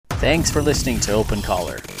Thanks for listening to Open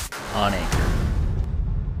Collar on Anchor.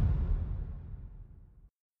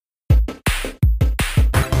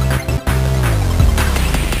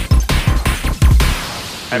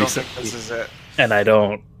 I don't think this is it. And I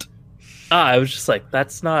don't. I was just like,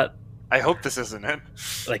 that's not. I hope this isn't it.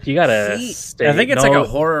 Like, you gotta stay. I think it's like a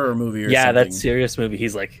horror movie or something. Yeah, that serious movie.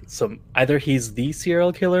 He's like either he's the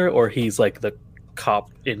serial killer or he's like the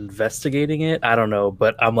cop investigating it. I don't know,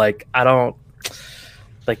 but I'm like, I don't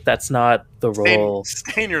like, that's not the role.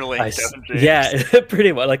 Stay in your lane, Kevin James. Yeah,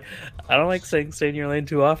 pretty much. Like, I don't like saying stay in your lane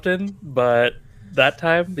too often, but that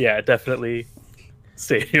time, yeah, definitely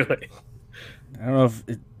stay in your lane. I don't know if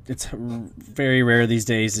it's very rare these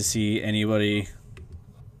days to see anybody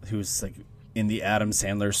who's like in the Adam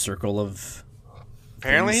Sandler circle of.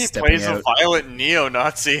 Apparently, he plays a violent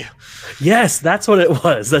neo-Nazi. Yes, that's what it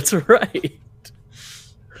was. That's right.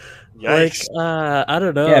 Yikes. Like, I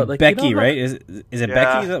don't know. Yeah, like, Becky, you know how, right? Is it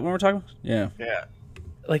Becky that when we're talking? Yeah. Yeah.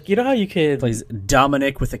 Like, you know how you can Plays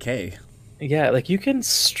Dominic with a K. Yeah, like you can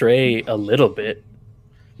stray a little bit,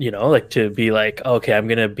 you know, like to be like, okay, I'm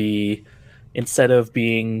gonna be, instead of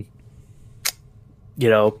being, you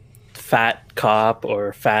know, fat cop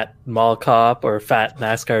or fat mall cop or fat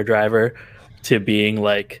NASCAR driver, to being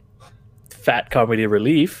like fat comedy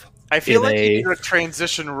relief. I feel like you need a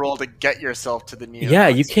transition role to get yourself to the neo. Yeah,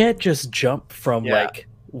 you can't just jump from like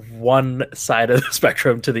one side of the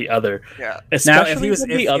spectrum to the other. Yeah. Especially now, if he was,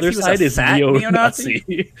 the other side is fat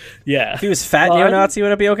neo-Nazi. Yeah. If he was fat neo-Nazi,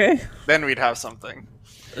 would it be okay? Then we'd have something.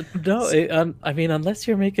 No, I mean, unless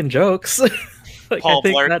you're making jokes. Like, Paul I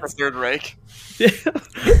think Blart, the Third Reich.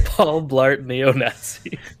 Paul Blart,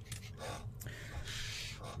 neo-Nazi.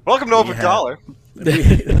 Welcome to Open Collar.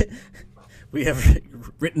 We have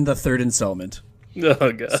written the third installment.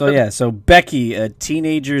 Oh, God. So Becky, a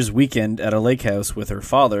teenager's weekend at a lake house with her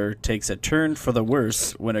father, takes a turn for the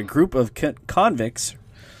worse when a group of convicts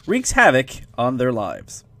wreaks havoc on their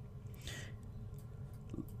lives.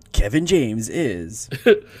 Kevin James is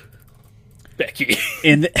Becky.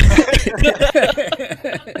 in the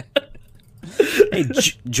Hey,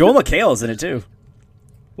 Joel McHale's in it too.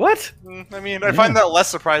 What? I mean, I find that less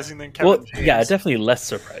surprising than Kevin James. Yeah, definitely less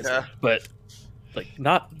surprising, but like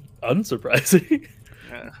not unsurprising.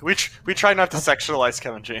 Yeah. We try not to sexualize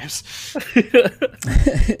Kevin James.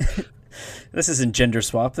 This isn't gender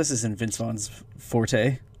swap. This isn't Vince Vaughn's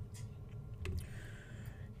forte.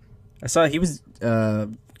 I saw he was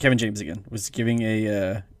Kevin James again was giving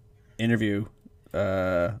a interview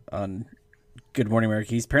on Good Morning America.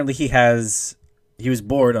 He was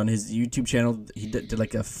bored on his YouTube channel. He did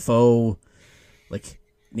like a faux like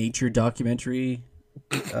nature documentary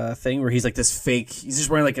thing where he's like this fake. He's just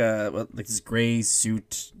wearing like this gray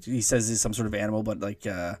suit. He says he's some sort of animal, but like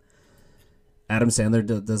Adam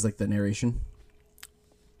Sandler does like the narration.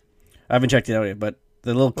 I haven't checked it out yet, but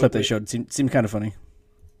the little clip they showed seemed kind of funny.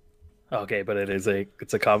 Okay, but it's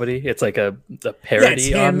a comedy. It's like a parody.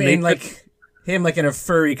 Yeah, on him like in a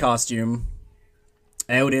furry costume,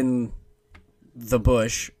 out in the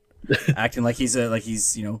bush, acting like he's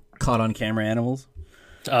caught on camera animals.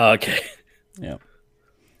 Oh, okay. Yeah.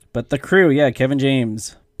 But the crew, Kevin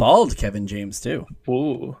James, bald Kevin James too.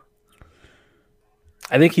 Ooh.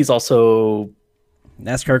 I think he's also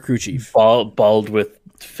NASCAR crew chief. Bald with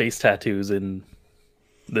face tattoos in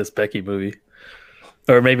this Becky movie.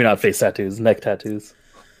 Or maybe not face tattoos, neck tattoos.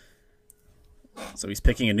 So he's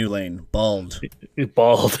picking a new lane. Bald.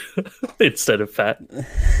 Bald instead of fat.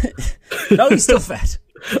 No, he's still fat.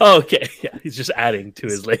 Oh, okay. Yeah, he's just adding to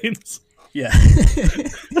his lanes. Yeah.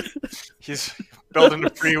 He's building a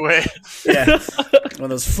freeway. Yeah. One of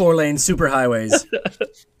those 4-lane superhighways.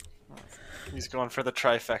 He's going for the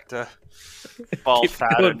trifecta. Bald,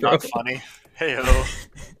 fat, and not funny.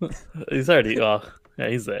 Hey-ho. He's already... Oh, yeah,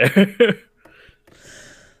 he's there.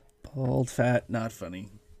 Bald, fat, not funny.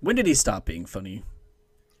 When did he stop being funny?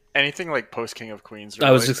 Anything like post King of Queens. Really.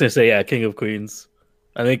 I was just gonna say, King of Queens.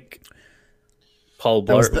 I think Paul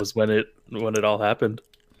Blart was when it all happened.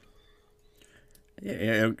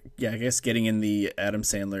 Yeah, I guess getting in the Adam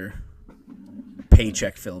Sandler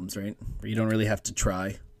paycheck films, right? Where you don't really have to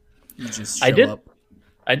try. You just show up.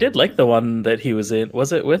 I did like the one that he was in.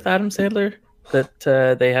 Was it with Adam Sandler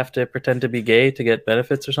that they have to pretend to be gay to get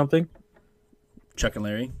benefits or something? Chuck and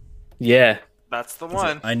Larry. Yeah. That's the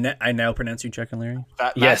one. I now pronounce you Chuck and Larry.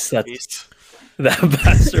 That masterpiece. That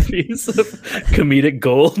masterpiece of comedic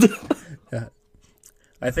gold. Yeah.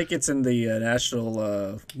 I think it's in the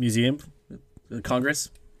National Museum,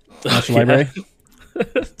 Congress, National Library.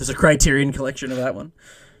 There's a Criterion collection of that one.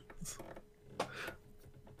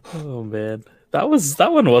 Oh man, that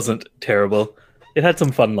one wasn't terrible. It had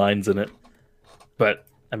some fun lines in it, but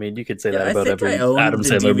I mean, you could say Yeah, that I about think every I own Adam the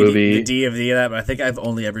Sandler DVD, movie. the DVD of that, but I think I've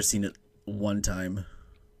only ever seen it one time.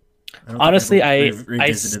 I don't Honestly, think I I've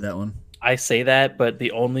revisited that one. I say that, but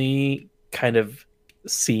the only kind of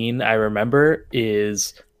scene I remember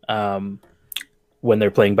is when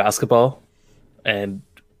they're playing basketball, and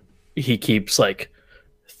he keeps like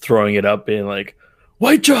throwing it up in like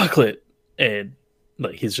white chocolate, and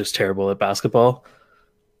like he's just terrible at basketball.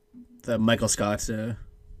 The Michael Scott.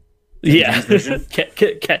 Yeah, version.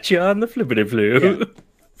 catch you on the flippity flu.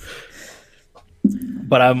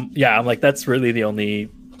 But I'm like, that's really the only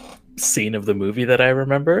scene of the movie that I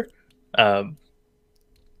remember.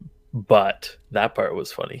 But that part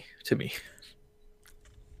was funny to me.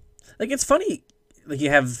 Like, it's funny, like, you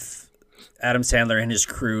have Adam Sandler and his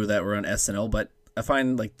crew that were on SNL, but I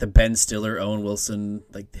find, like, the Ben Stiller, Owen Wilson,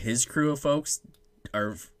 like, his crew of folks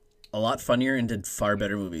are a lot funnier and did far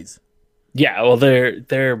better movies. Yeah, well,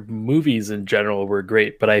 their movies in general were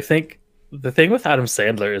great, but I think the thing with Adam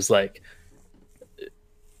Sandler is, like,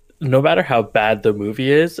 no matter how bad the movie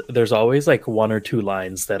is, there's always like one or two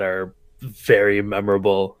lines that are very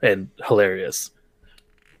memorable and hilarious.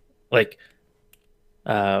 Like,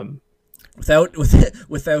 without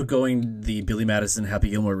going the Billy Madison,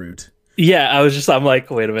 Happy Gilmore route. yeah, I'm like,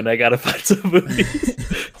 wait a minute, I gotta find some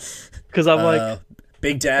movies because I'm like,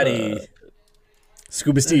 Big Daddy,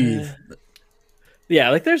 Scuba Steve. yeah,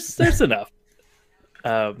 like there's enough.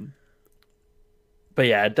 But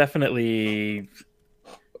yeah, definitely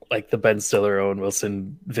like the Ben Stiller, Owen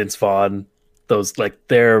Wilson, Vince Vaughn, those like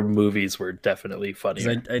their movies were definitely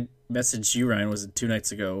funnier. I messaged you, Ryan, was it 2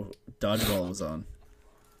 nights ago? Dodgeball was on.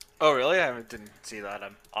 Oh, really? I didn't see that.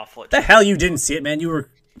 I'm awful at The hell you didn't see it, man? You were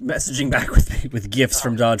messaging back with me with gifts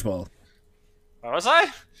from Dodgeball. Oh, was I?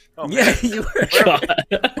 Oh, man. Yeah, you were.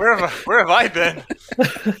 Where have I been?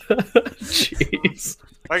 Jeez.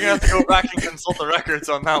 I'm gonna have to go back and consult the records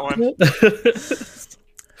on that one.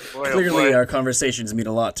 Boy, oh Clearly, boy. our conversations mean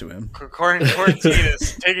a lot to him. Quarantine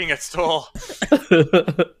is taking its toll.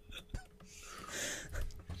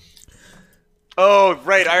 Oh,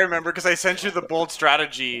 right, I remember because I sent you the bold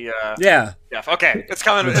strategy. Yeah. Yeah. Okay, it's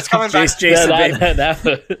coming. It's coming back. Jason Bateman. Yeah,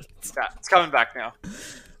 it's coming back now.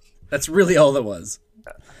 That's really all it was.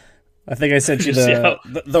 I think I sent you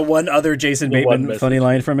the one other Jason Bateman funny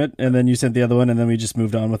line from it, and then you sent the other one, and then we just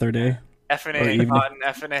moved on with our day. F&A, Cotton,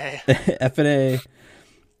 F&A. F&A.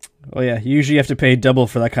 Oh yeah, you usually have to pay double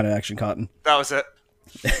for that kind of action, Cotton. That was it.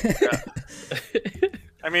 Yeah.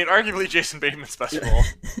 I mean, arguably Jason Bateman's best role.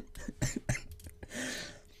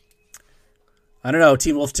 I don't know,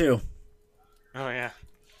 Teen Wolf 2. Oh yeah.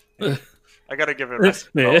 I gotta give it rest.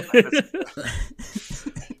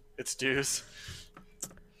 It's dues.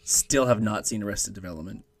 Still have not seen Arrested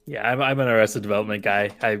Development. Yeah, I'm an Arrested Development guy.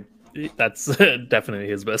 That's definitely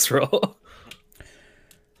his best role.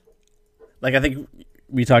 Like, I think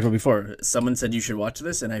we talked about before. Someone said you should watch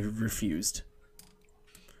this, and I refused.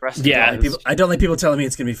 Yeah, I don't like people telling me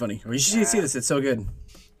it's gonna be funny. Or you should see this; it's so good.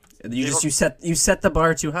 You set the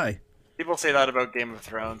bar too high. People say that about Game of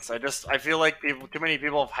Thrones. I feel like too many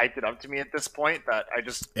people have hyped it up to me at this point that I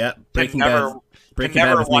just Breaking can never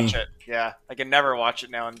Bad watch it. Yeah, I can never watch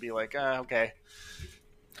it now and be like, okay.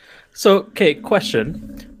 So, okay,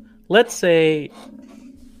 question. Let's say,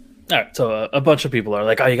 all right, so a bunch of people are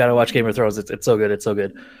like, oh, you got to watch Game of Thrones. It's so good. It's so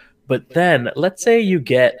good. But then let's say you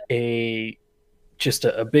get a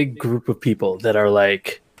big group of people that are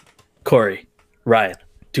like, Corey, Ryan,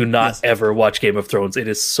 do not ever watch Game of Thrones. It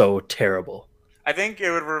is so terrible. I think it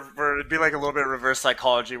would it'd be like a little bit of reverse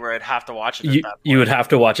psychology where I'd have to watch it at that point. You would have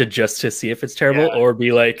to watch it just to see if it's terrible, or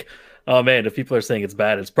be like, oh man, if people are saying it's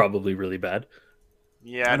bad, it's probably really bad.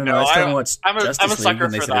 Yeah, I don't know. I still watch I'm a Justice League sucker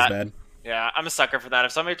when they for said it's that. bad. Yeah, I'm a sucker for that.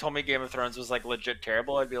 If somebody told me Game of Thrones was like legit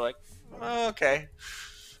terrible, I'd be like, okay.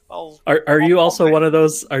 Are you also one of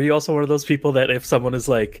those? Are you also one of those people that if someone is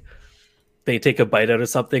like, they take a bite out of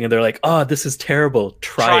something and they're like, "Oh, this is terrible.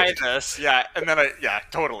 Try it." This, yeah, and then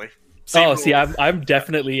totally. See, I'm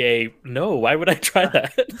definitely a no. Why would I try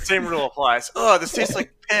that? Same rule applies. Oh, this tastes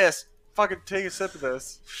like piss. Fucking take a sip of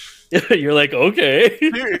this. You're like, okay,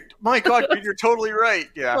 dude. My God, dude, you're totally right.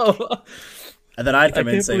 Yeah. Oh. And then I'd come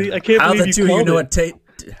in and say, "How the two you know what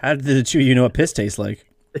How did the two you know what piss tastes like?"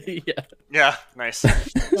 Yeah. Yeah. Nice.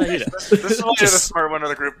 This is why you're the smart one of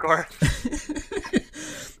the group, Core.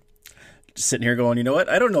 Just sitting here going, you know what?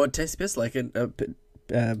 I don't know what piss like. Oh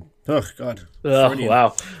God. Oh,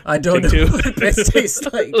 wow. I don't know what piss tastes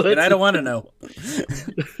like, and I don't want to know.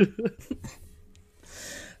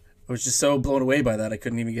 I was just so blown away by that I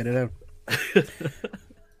couldn't even get it out.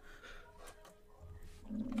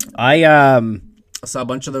 I saw a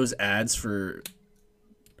bunch of those ads for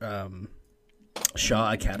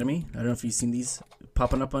Shaw Academy. I don't know if you've seen these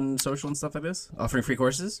popping up on social and stuff like this, offering free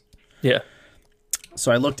courses. Yeah.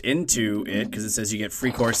 So I looked into it because it says you get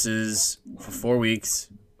free courses for 4 weeks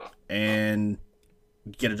and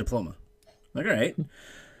get a diploma. I'm like, all right.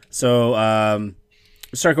 So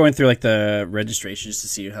we start going through like the registration just to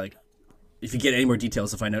see how, like, if you get any more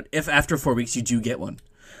details to find out if after 4 weeks you do get one.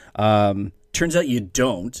 Turns out you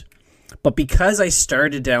don't. But because I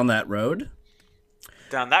started down that road,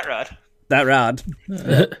 Down that road.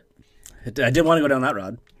 I didn't want to go down that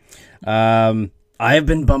road. I have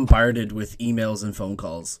been bombarded with emails and phone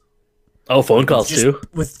calls. Oh, phone calls too?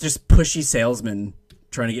 With just pushy salesmen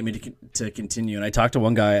trying to get me to continue. And I talked to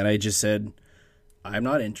one guy and I just said, I'm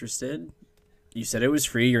not interested. You said it was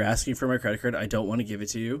free. You're asking for my credit card. I don't want to give it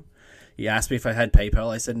to you. He asked me if I had PayPal.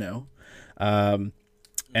 I said no. And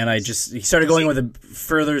he started going with a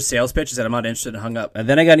further sales pitch. He said, I'm not interested, and hung up. And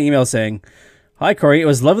then I got an email saying, hi, Corey. It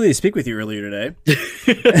was lovely to speak with you earlier today.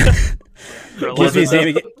 Gives me his name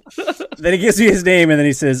again. Then he gives me his name, and then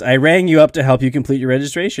he says, I rang you up to help you complete your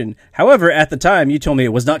registration. However, at the time, you told me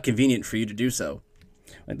it was not convenient for you to do so.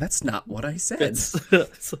 Like, that's not what I said.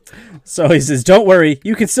 So he says, don't worry.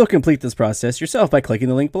 You can still complete this process yourself by clicking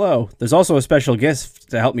the link below. There's also a special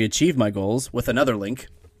gift to help me achieve my goals with another link.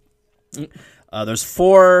 There's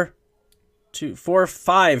 5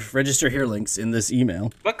 register here links in this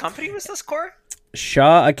email. What company was this, Corey?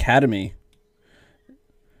 Shaw Academy.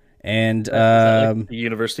 And like the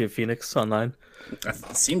University of Phoenix online.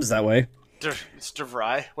 it seems that way. It's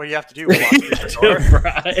DeVry. What do you have to do? Walk through the door?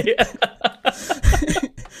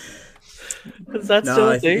 Is that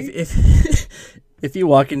still a thing? If you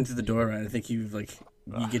walk into the door, Ryan, I think you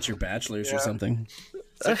get your bachelor's or something.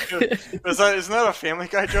 Isn't that a Family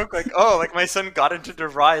Guy joke? Like, oh, like my son got into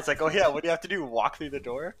DeVry. It's like, oh yeah, what do you have to do? Walk through the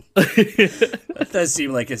door? That does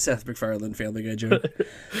seem like a Seth MacFarlane Family Guy joke.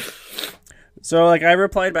 So, like, I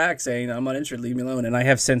replied back saying, I'm not interested, leave me alone. And I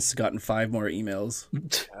have since gotten 5 more emails.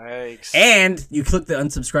 Yikes. And you click the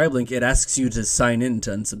unsubscribe link, it asks you to sign in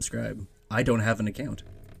to unsubscribe. I don't have an account.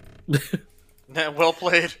 Well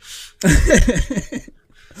played.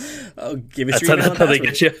 I'll give it That's your email how they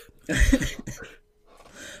password. get you.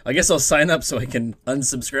 I guess I'll sign up so I can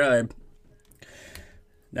unsubscribe.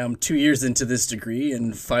 Now I'm 2 years into this degree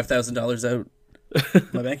and $5,000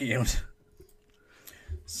 out my bank account.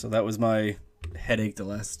 So that was my headache the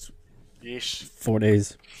last Yeesh. 4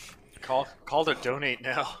 days. Call to donate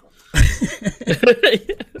now.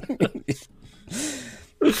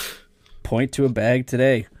 Point to a bag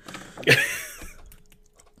today.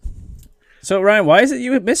 So Ryan, why is it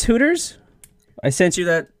you miss Hooters? I sent you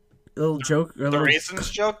that little joke. Or The little... raisins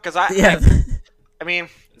joke? Because Yeah. I mean,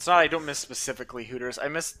 it's not I don't miss specifically Hooters. I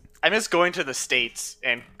miss going to the States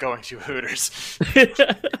and going to Hooters.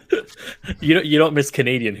 You don't miss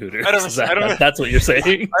Canadian Hooters. I don't miss- I don't miss- That's what you're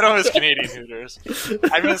saying. I don't miss Canadian Hooters.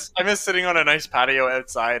 I miss sitting on a nice patio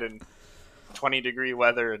outside in 20-degree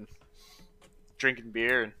weather and drinking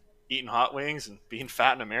beer and eating hot wings and being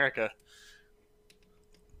fat in America.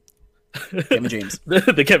 Kevin James.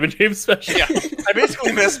 The Kevin James special. Yeah, I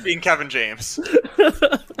basically miss being Kevin James.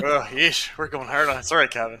 Oh, yeesh, we're going hard on it. Sorry,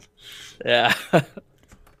 Kevin. Yeah.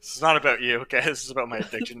 This is not about you, okay? This is about my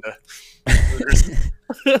addiction to Hooters.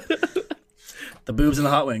 The boobs and the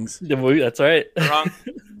hot wings. That's right.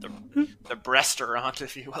 The breastaurant,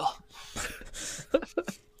 if you will.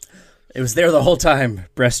 It was there the whole time.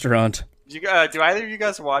 Restaurant. Do either of you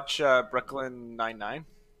guys watch Brooklyn Nine-Nine?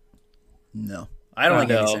 No. I don't like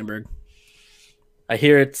No. Andy Samberg. I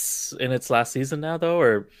hear it's in its last season now, though,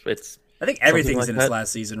 or it's. I think everything's like in that. its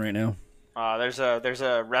last season right now. There's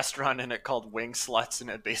a restaurant in it called Wing Sluts, and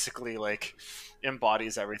it basically like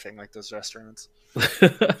embodies everything like those restaurants.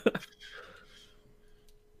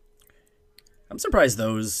 I'm surprised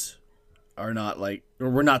those are not like, or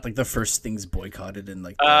were not like the first things boycotted and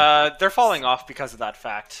like. They're falling off because of that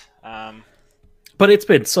fact. But it's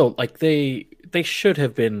been so like they should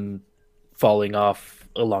have been falling off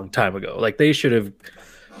a long time ago. Like they should have,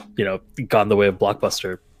 gone the way of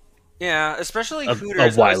Blockbuster Yeah, especially a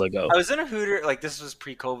Hooters. while ago. I was in a Hooter, like this was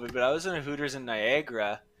pre-COVID, but I was in a Hooters in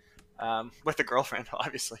Niagara with a girlfriend,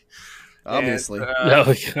 obviously. Obviously.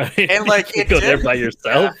 And like it go did, there by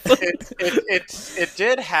yourself. yeah, it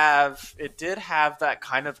did have that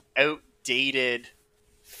kind of outdated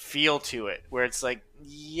feel to it, where it's like,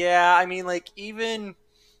 yeah, I mean, like even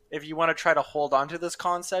if you want to try to hold on to this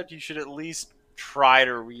concept, you should at least try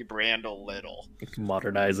to rebrand a little.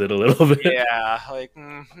 Modernize it a little bit. Yeah, like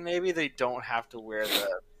maybe they don't have to wear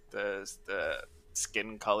the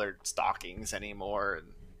skin colored stockings anymore and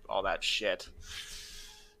all that shit.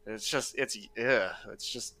 It's just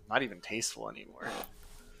not even tasteful anymore.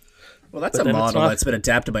 Well, that's But a then it's model not- that's been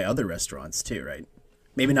adapted by other restaurants too, right?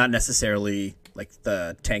 Maybe not necessarily like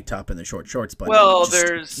the tank top and the short shorts, but Well, just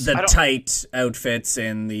there's the tight outfits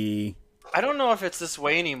and the. I don't know if it's this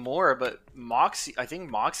way anymore, but Moxie, I think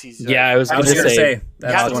Moxie's. Yeah, I was I was gonna gonna say you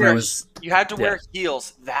that's had the to one I wear, was. you had to wear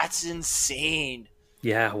heels. That's insane.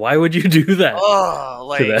 Yeah, why would you do that Oh,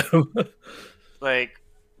 like to them? like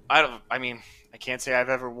I mean, I can't say I've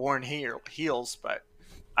ever worn heels, but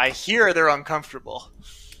I hear they're uncomfortable.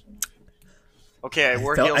 Okay, I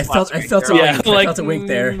wore heels. I felt last week. a They're wink. Yeah, awesome. I like felt a wink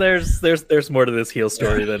there. There's more to this heel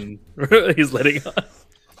story than he's letting on.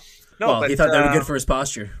 No, well, but, he thought they were good for his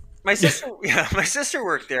posture. my sister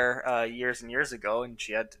worked there years and years ago, and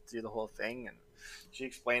she had to do the whole thing, and she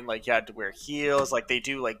explained like you had to wear heels, like they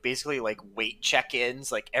do like basically like weight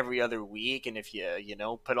check-ins like every other week, and if you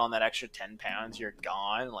put on that extra 10 pounds, you're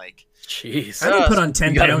gone. Like Jeez, I don't put on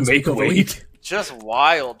 10 You gotta pounds make week over weight. week. just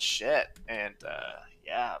wild shit, and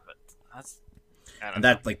yeah, but that's I don't And know.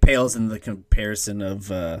 that like pales in the comparison of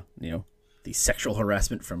the sexual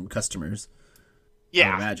harassment from customers.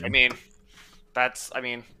 Yeah, imagine. I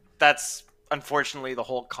mean, that's unfortunately the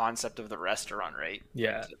whole concept of the restaurant, right?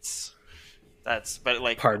 Yeah, That's but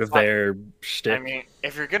like part of fuck, their shtick. I mean,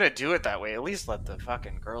 if you're gonna do it that way, at least let the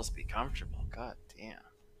fucking girls be comfortable. God damn,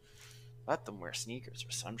 let them wear sneakers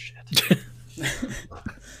or some shit.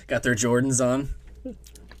 Got their Jordans on.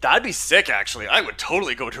 That'd be sick, actually. I would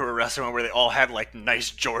totally go to a restaurant where they all had like nice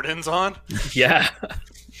Jordans on. Yeah,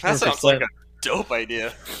 That sounds like 100%. a dope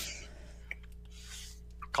idea.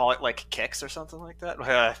 Call it like Kicks or something like that.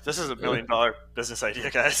 This is $1 million business idea,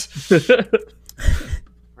 guys.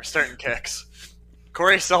 We're starting Kicks.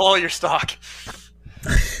 Corey, sell all your stock.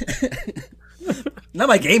 Not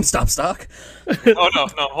my GameStop stock. Oh no,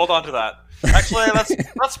 hold on to that. Actually,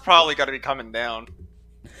 that's probably got to be coming down.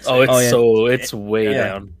 Oh, it's Oh, yeah. it's way Yeah.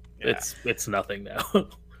 down. Yeah. It's nothing now.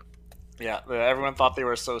 Yeah, everyone thought they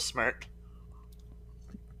were so smart.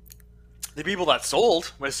 The people that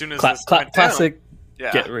sold as soon as this went down, Classic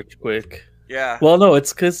yeah, get rich quick. yeah, Well, no,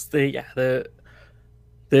 it's because the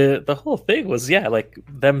whole thing was like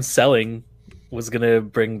them selling was gonna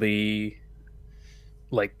bring the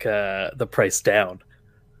the price down.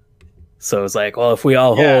 So it's like, well, if we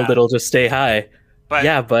all Yeah. hold, it'll just stay high. but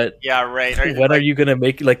yeah, right. when are you gonna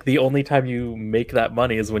make the only time you make that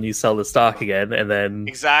money is when you sell the stock again, and then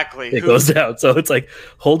exactly? it goes down. So it's like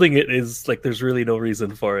holding it is like there's really no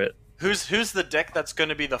reason for it. Who's the dick that's going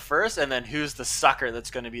to be the first, and then who's the sucker that's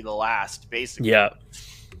going to be the last, basically? Yeah,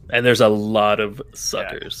 and there's a lot of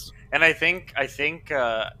suckers. And I think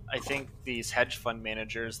these hedge fund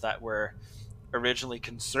managers that were originally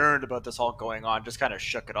concerned about this all going on just kind of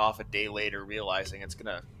shook it off a day later, realizing it's going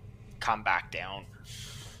to come back down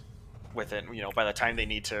within, by the time they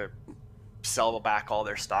need to sell back all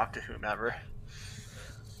their stock to whomever.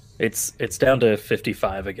 It's down to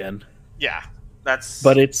 55 again, Yeah, that's.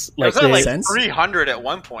 but it's it like was at like Sense? 300 at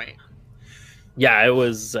one point. yeah, it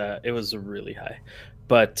was really high,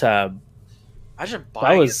 but Imagine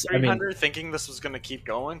buying was- at 300, thinking this was going to keep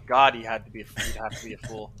going. God, he'd have to be a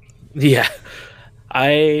fool. yeah,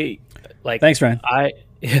 I like Thanks, Ryan. I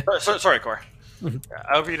Sorry, Core.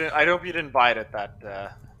 I hope you didn't buy it at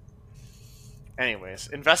that. Anyways,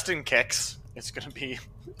 invest in Kicks. It's gonna be.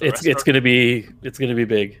 it's gonna be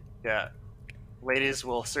big. Yeah, ladies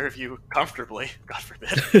will serve you comfortably. God forbid.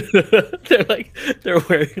 they're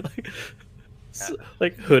wearing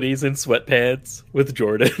like hoodies and sweatpants with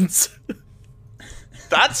Jordans.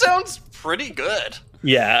 That sounds pretty good.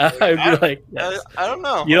 Yeah, I'd be like, yes. I don't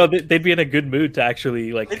know. They'd be in a good mood to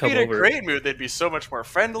actually They'd come be in a over. great mood. They'd be so much more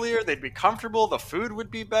friendlier. They'd be comfortable. The food would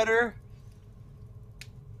be better.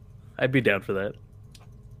 I'd be down for that.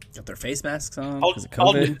 Got their face masks on I'll, because of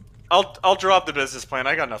I'll, COVID. I'll draw up the business plan.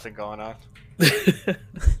 I got nothing going on.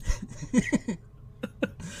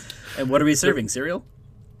 And what are we serving? Cereal?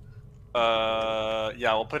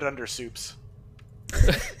 Yeah, we'll put it under soups.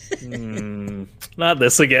 Not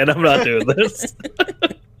this again. I'm not doing this.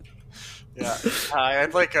 Yeah,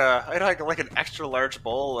 I'd like an extra large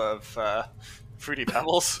bowl of fruity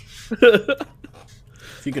pebbles.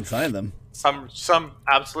 If you could find them. Some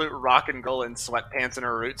absolute rock and roll in sweatpants and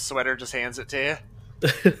a roots sweater just hands it to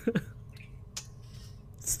you.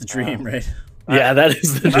 It's the dream, right? Yeah, that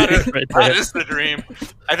is the That dream is, right that there. is the dream.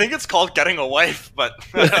 I think it's called getting a wife, but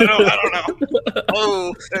I don't know.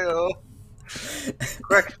 Oh, ew.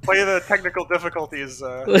 Quick, play the technical difficulties.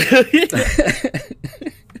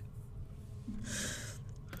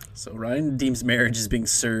 So Ryan deems marriage as being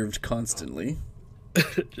served constantly.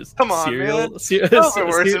 Just Come on, cereal, man. cereal, Don't put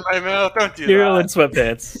words in my mouth. Don't do cereal and that.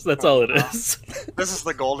 sweatpants. That's all it is. This is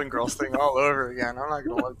the Golden Girls thing all over again. I'm not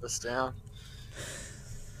gonna let this down.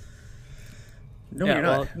 No, yeah, you're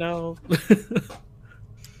not. well, no.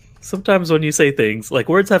 Sometimes when you say things, like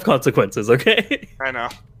words have consequences, okay? I know.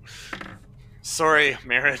 Sorry,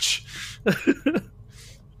 marriage.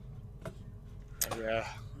 Yeah.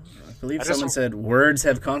 I believe I just- someone said words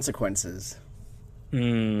have consequences.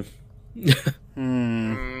 Hmm.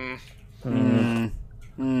 Mm,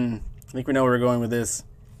 I think we know where we're going with this.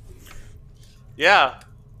 yeah.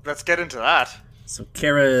 Let's get into that. So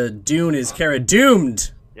Cara Dune is Cara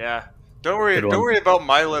doomed. Yeah. Don't worry. Good one. Don't worry about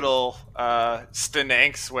my little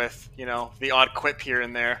stenanks with the odd quip here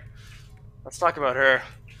and there. Let's talk about her.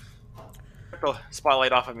 Get the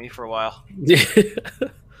spotlight off of me for a while.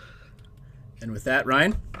 And with that,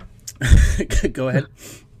 Ryan, go ahead.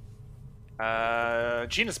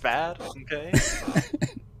 Gina's bad. Okay.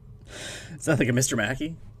 Sounds like a Mr.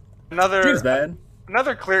 Mackey. Another Gene's bad.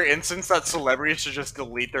 another clear instance that celebrities should just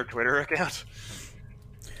delete their Twitter account.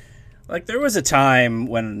 Like there was a time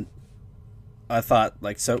when I thought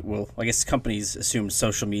I guess companies assumed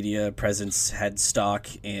social media presence had stock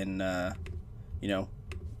in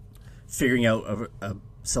figuring out a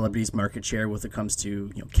celebrity's market share when it comes to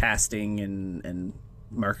casting and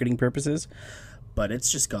marketing purposes, but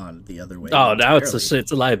it's just gone the other way. Oh, now it's entirely.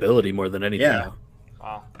 it's a liability more than anything. Yeah.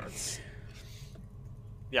 Wow.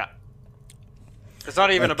 Yeah. It's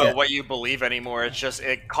not even Like, about what you believe anymore. It's just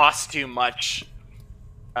it costs too much,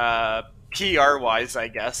 PR wise, I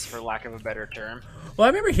guess, for lack of a better term. Well, I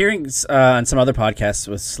remember hearing on some other podcasts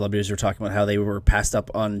with celebrities who were talking about how they were passed up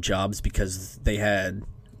on jobs because they had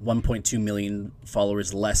 1.2 million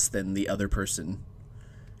followers less than the other person,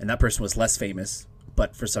 and that person was less famous,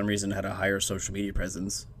 but for some reason had a higher social media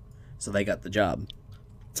presence, so they got the job.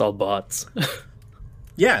 It's all bots.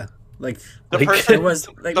 Yeah, like The Like, person it was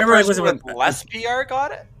like the remember it person was with less PR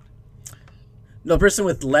got it, no person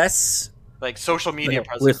with less. like social media Like,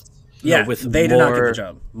 presence. with Yeah, with they did not get more- the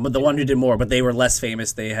job. But the one who did more, but they were less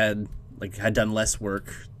famous. They had done less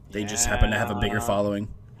work. They just happened to have a bigger Yeah. following.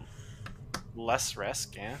 Less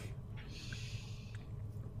risk, yeah.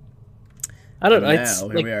 I don't know. Now It's here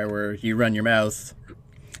like, we are, where you run your mouth,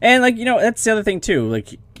 and that's the other thing too.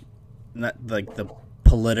 Like, not like the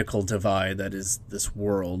political divide that is this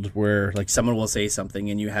world, where like someone will say something,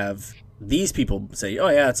 and you have these people say, "Oh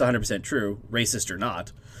yeah, it's 100% true, racist or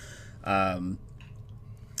not."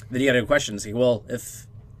 Then you got to question, say, well, if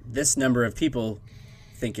this number of people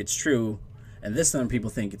think it's true, and this number of people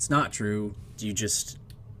think it's not true, do you just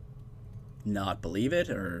not believe it,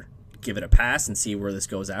 or give it a pass and see where this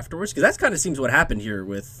goes afterwards? Because that kind of seems what happened here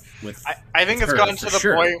with I think with it's her, gotten for to the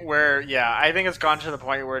sure. point where I think it's gone to the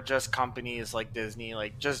point where just companies like Disney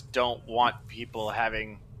just don't want people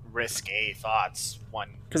having risque thoughts.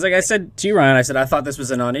 Because like I said to you, Ryan, I said I thought this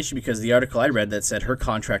was a non-issue because the article I read that said her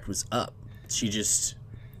contract was up.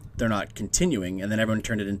 They're not continuing, and then everyone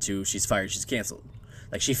turned it into she's fired, she's canceled.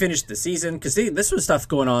 Like she finished the season because this was stuff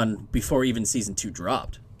going on before even season 2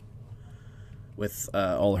 dropped. With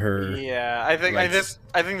all her, Yeah, I think Right.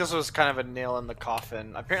 I think this was kind of a nail in the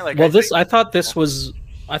coffin. Apparently, well, I thought this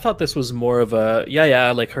was more of a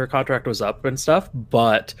like her contract was up and stuff,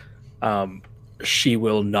 but she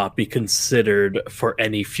will not be considered for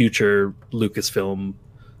any future Lucasfilm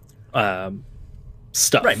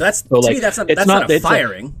stuff. right? But that's So, to like, me that's it's not a it's like-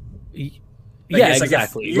 firing. yeah, it's like if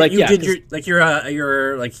exactly. you did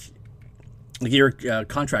you're a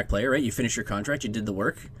contract player, right? You finished your contract, you did the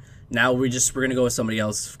work. Now we're gonna go with somebody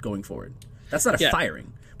else going forward. That's not a Yeah.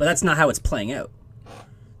 firing, but that's not how it's playing out.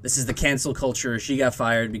 This is the cancel culture. She got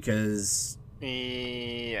fired because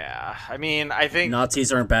yeah, I mean, I think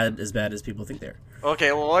Nazis aren't as bad as people think they're.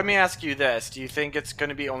 okay. Well, let me ask you this: do you think it's going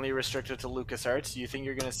to be only restricted to LucasArts? Do you think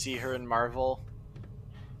you're going to see her in Marvel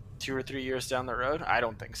 2 or 3 years down the road? I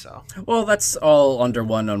don't think so. Well, that's all under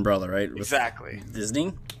one umbrella, right? With Exactly.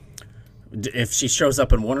 Disney. If she shows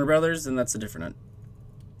up in Warner Brothers, then that's a different,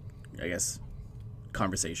 I guess,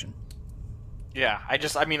 conversation. Yeah,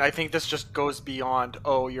 I mean, I think this just goes beyond.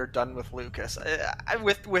 Oh, you're done with Lucas.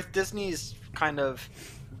 With Disney's kind of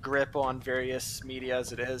grip on various media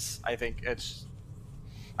as it is, I think it's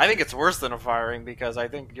worse than a firing because I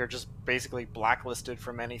think you're just basically blacklisted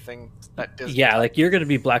from anything that Disney. Yeah, like you're going to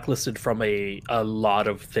be blacklisted from a lot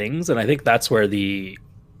of things, and I think that's where the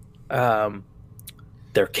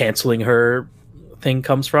they're canceling her thing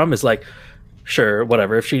comes from. Is like, sure,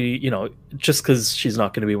 whatever. If she, just because she's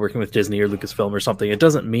not going to be working with Disney or Lucasfilm or something, it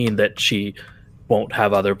doesn't mean that she won't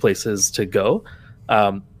have other places to go.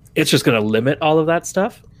 It's just going to limit all of that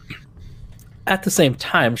stuff. At the same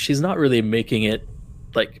time, she's not really making it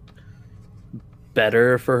like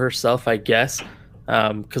better for herself, I guess.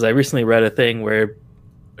 Because I recently read a thing where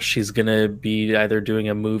she's gonna be either doing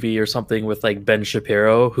a movie or something with like Ben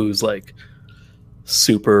Shapiro, who's like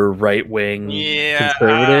super right wing Yeah.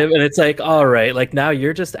 conservative, and it's like, all right, like now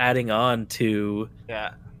you're just adding on to,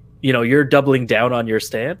 Yeah. you know, you're doubling down on your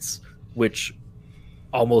stance, which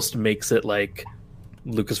almost makes it like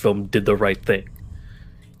Lucasfilm did the right thing.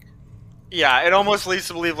 Yeah, it almost leads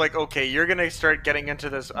to believe like, okay, you're gonna start getting into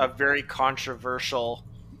this a very controversial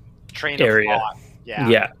train Area. of thought. Yeah.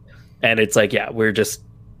 Yeah. And it's like, yeah, we're just,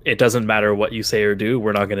 it doesn't matter what you say or do,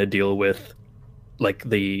 we're not going to deal with like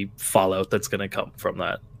the fallout that's going to come from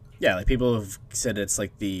that. Yeah, like people have said it's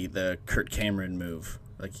like the Kurt Cameron move.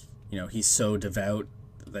 Like, you know, he's so devout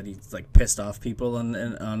that he's like pissed off people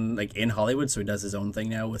on like in Hollywood, so he does his own thing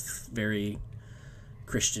now with very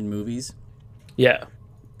Christian movies. Yeah.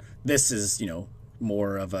 This is, you know,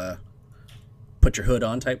 more of a put your hood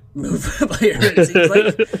on type move by her, it seems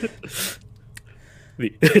like.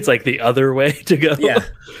 It's like the other way to go. Yeah.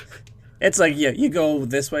 It's like, yeah, you go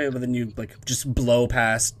this way, but then you like just blow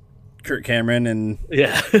past Kurt Cameron and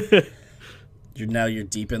Yeah. you're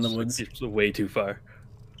deep in the woods. It's way too far.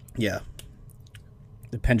 Yeah.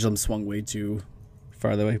 The pendulum swung way too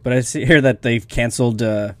far that way. But I see here that they've canceled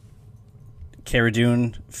Cara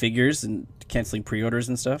Dune figures and canceling pre-orders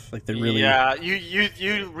and stuff. Like they're really Yeah,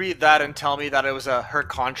 you read that and tell me that it was her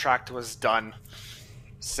contract was done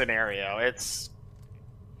scenario. It's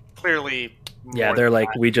clearly Yeah, more they're than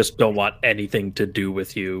like, that. we just don't want anything to do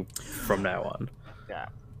with you from now on. Yeah.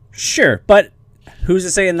 Sure, but who's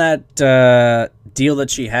to say in that deal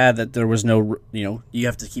that she had that there was no, you know, you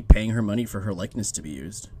have to keep paying her money for her likeness to be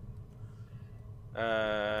used.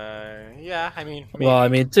 Yeah, I mean, Well, I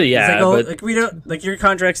mean, too, yeah, It's like, oh, but like we don't, like your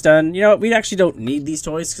contract's done. You know, we actually don't need these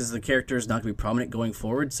toys because the character is not going to be prominent going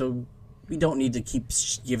forward. So we don't need to keep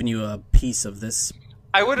giving you a piece of this.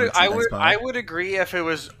 I would merchandise pie. I would agree if it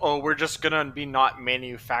was, oh, we're just gonna be not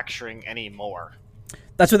manufacturing anymore.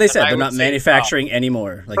 That's what they said. I They're would not say, manufacturing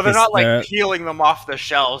anymore. Like But they're this- not like peeling them off the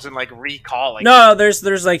shelves and like recalling. No, there's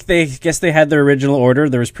like they guess they had their original order.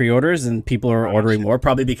 There was pre-orders and people are ordering more,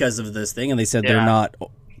 probably because of this thing. And they said they're Yeah. not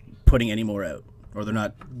putting any more out, or they're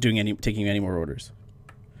not taking any more orders.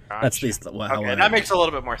 That's at least how Okay, I that makes a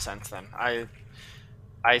little bit more sense then.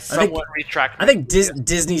 I somewhat retract. I think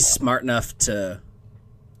Disney's smart enough to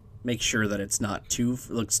make sure that it's not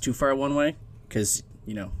looks too far one way, because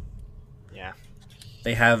you know Yeah.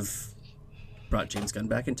 they have brought James Gunn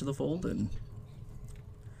back into the fold, and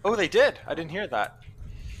Oh, they did. I didn't hear that.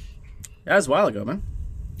 that was a while ago, man.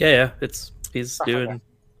 yeah, he's doing.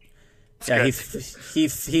 Yeah, he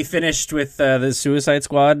finished with the Suicide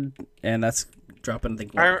Squad, and that's dropping. I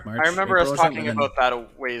think March. I remember April us or something, talking and about that a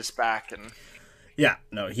ways back, and yeah,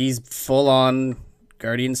 no, he's full on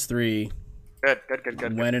Guardians 3.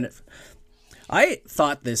 good. When in it, I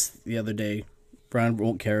thought this the other day. Brian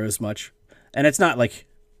won't care as much, and it's not like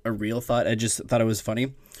a real thought. I just thought it was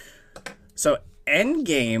funny. So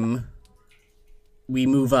Endgame, we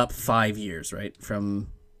move up 5 years, right,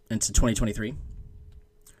 from into 2023.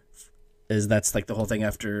 That's like the whole thing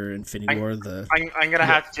after Infinity War. I'm gonna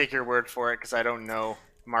have to take your word for it because I don't know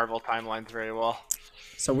Marvel timelines very well.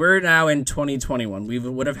 So we're now in 2021. We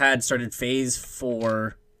would have had started Phase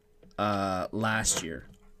 4 last year.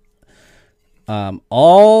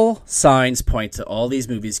 All signs point to all these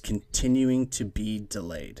movies continuing to be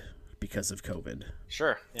delayed because of COVID.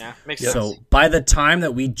 Sure. Yeah. Makes Yes. sense. So by the time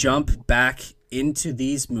that we jump back into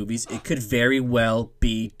these movies, it could very well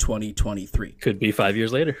be 2023. Could be 5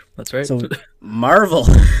 years later. That's right. So Marvel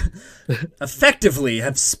effectively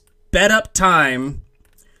have sped up time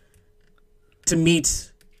to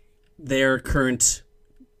meet their current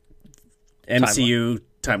MCU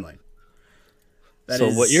timeline. That So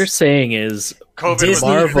is- what you're saying is COVID. Disney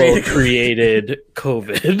was- Marvel created- created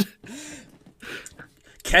COVID.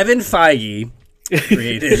 Kevin Feige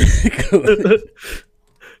created COVID.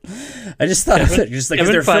 I just thought of it. Just like 'cause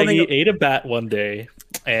Kevin they're Feige filming. ate a bat one day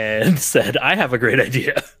and said, "I have a great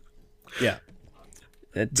idea. Yeah.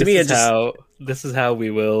 To This me, is it just this is how we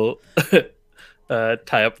will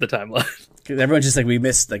tie up the timeline." 'cause everyone's just like we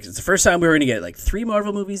missed. Like it's the first time we were going to get like 3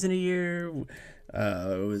 Marvel movies in a year.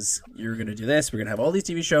 It was you're going to do this. We're going to have all these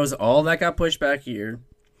TV shows. All that got pushed back a year.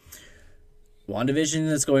 WandaVision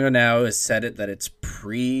that's going on now has said it that it's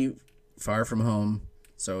pre Far From Home,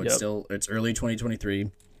 so it's Yep. it's early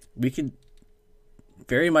 2023. We could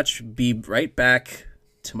very much be right back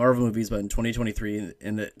to Marvel movies, but in 2023,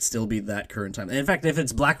 and it still be that current time. And in fact, if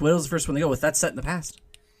it's Black Widow's the first one they go with, that's set in the past.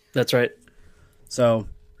 That's right. So,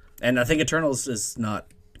 and I think Eternals is not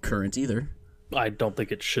current either. I don't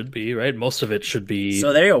think it should be, right? Most of it should be.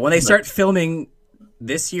 So there you go. When they start filming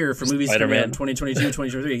this year for movies coming out Spider-Man. in 2022,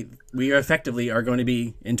 2023, we effectively are going to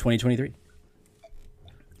be in 2023.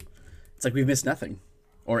 It's like we've missed nothing.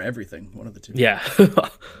 or everything. One of the two. Yeah.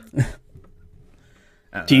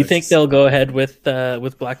 I don't Do know, you it's think just- they'll go ahead with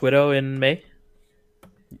Black Widow in May,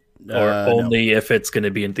 or no. only if it's going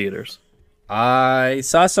to be in theaters? I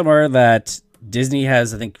saw somewhere that Disney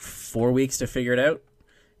has, I think, 4 weeks to figure it out,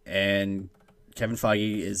 and Kevin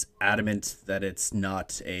Feige is adamant that it's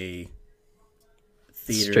not a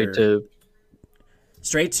theater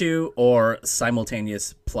straight to or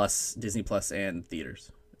simultaneous plus Disney Plus and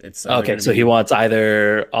theaters. It's either Okay, gonna so be- he wants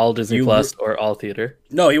either all Disney You- Plus or all theater.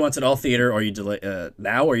 No, he wants it all theater, or you delay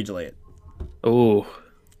now, or you delay it. Ooh,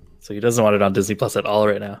 so he doesn't want it on Disney Plus at all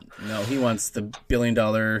right now. No, he wants the $1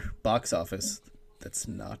 billion box office. That's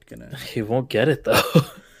not gonna. He won't get it though.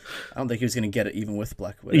 I don't think he was gonna get it even with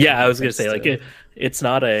Black Widow. Yeah, I was gonna That's say like still- it's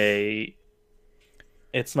not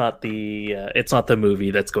the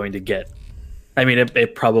movie that's going to get. I mean,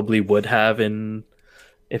 it probably would have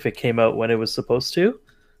if it came out when it was supposed to,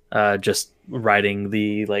 just riding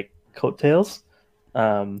the like coattails.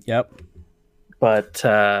 Yep. But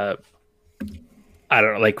I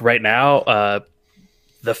don't know. Like right now,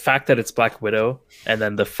 the fact that it's Black Widow, and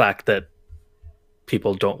then the fact that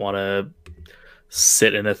people don't want to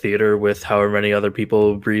sit in a theater with however many other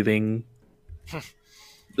people breathing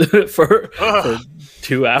for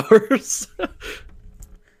 2 hours.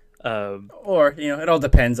 Or it all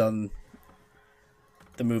depends on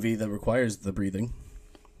the movie that requires the breathing.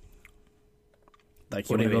 Like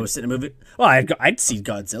you What do want to you go mean? sit in a movie? Well, I'd see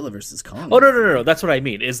Godzilla versus Kong. Oh no! That's what I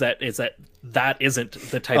mean. Is that isn't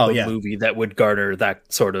the type Oh, of yeah. movie that would garner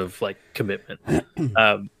that sort of like commitment.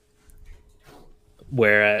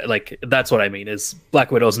 Where like that's what I mean is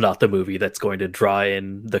Black Widow's not the movie that's going to draw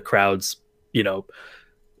in the crowds.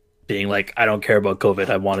 Being like, I don't care about COVID.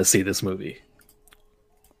 I want to see this movie.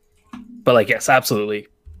 But like, yes, absolutely.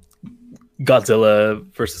 Godzilla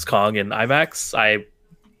versus Kong in IMAX.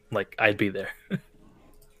 I'd be there.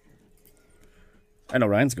 I know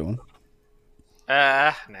Ryan's going.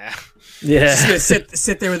 Nah. Yeah. Just gonna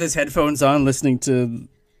sit there with his headphones on, listening to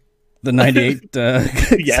the '98 Yeah,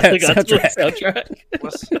 the Godzilla soundtrack.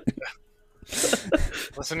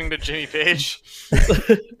 Listening to Jimmy Page.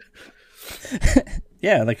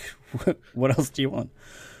 Yeah, like what else do you want?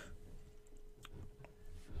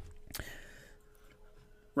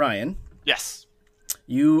 Ryan, Yes.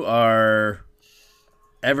 you are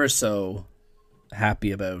ever so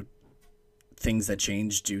happy about things that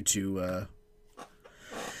change due to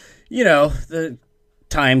the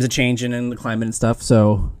times are changing and the climate and stuff.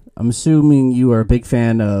 So I'm assuming you are a big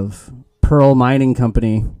fan of Pearl Mining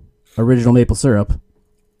Company original maple syrup,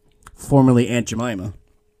 formerly Aunt Jemima.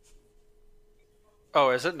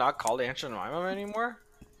 Oh, is it not called Aunt Jemima anymore?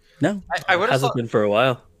 No. I would have Hasn't thought. been for a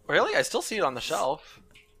while. Really? I still see it on the shelf.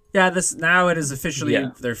 Yeah, this now it is officially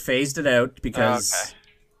Yeah. they're phased it out because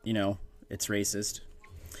Okay. it's racist.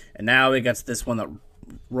 And now we got this one that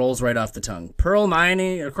rolls right off the tongue. Pearl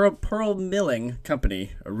Milling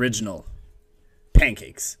Company original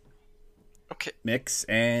pancakes Okay. mix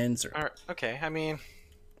and syrup. All right. Okay. I mean,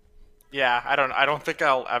 yeah. I don't think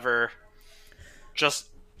I'll ever just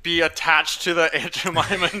be attached to the Aunt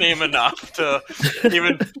Jemima name enough to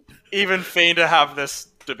even feign to have this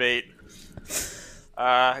debate.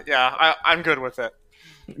 Yeah. I'm good with it.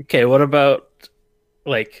 Okay, what about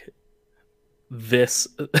like this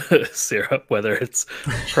syrup, whether it's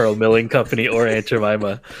Pearl Milling Company or Aunt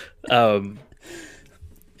Jemima,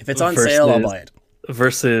 If it's on sale, I'll versus- buy it.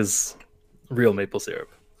 versus real maple syrup?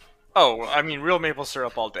 Oh, I mean, real maple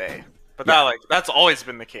syrup all day. But that's always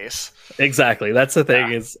been the case. Exactly. That's the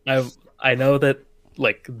thing Yeah. is I know that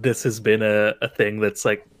like this has been a thing that's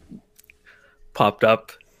like popped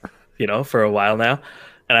up, for a while now.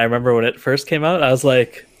 And I remember when it first came out, I was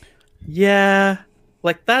like, yeah,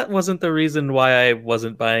 like that wasn't the reason why I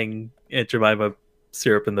wasn't buying Aunt Jemima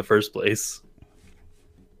syrup in the first place.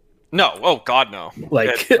 No. Oh God, no.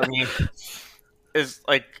 Like- I mean, is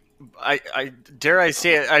like I dare I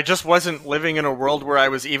say it. I just wasn't living in a world where I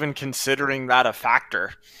was even considering that a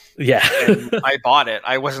factor. Yeah. And I bought it.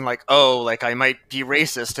 I wasn't like, oh, like I might be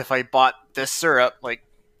racist if I bought this syrup. Like,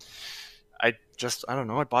 I don't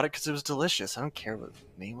know. I bought it because it was delicious. I don't care what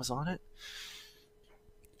name was on it.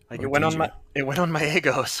 Like Or it went on DJ. my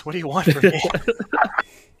Egos. What do you want from me?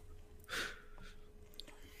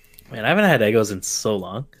 Man, I haven't had Eggos in so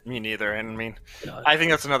long. Me neither. And I mean, God. I think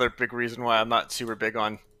that's another big reason why I'm not super big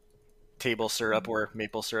on table syrup or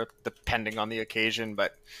maple syrup, depending on the occasion.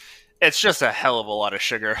 But it's just a hell of a lot of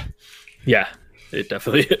sugar. Yeah, it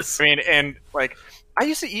definitely is. I mean, and like I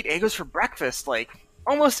used to eat Egos for breakfast, like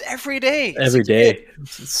almost every day. Every day.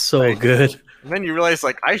 It's so Like- good. And then you realize,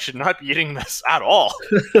 like, I should not be eating this at all.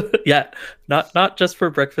 Yeah, not just for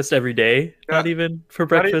breakfast every day, not Yeah. even for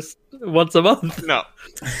breakfast once a month. No,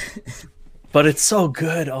 But it's so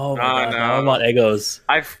good. Oh my god, now I want Eggos.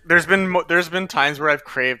 there's been times where I've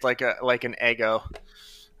craved like an Eggo,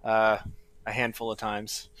 a handful of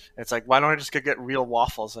times. It's like, why don't I just go get real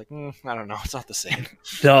waffles? Like, I don't know, it's not the same.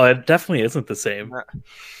 No, it definitely isn't the same.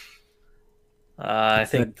 Yeah.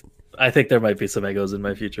 I think there might be some Eggos in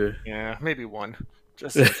my future. Yeah, maybe one.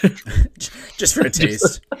 Just Just for a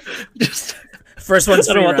taste. Just First one's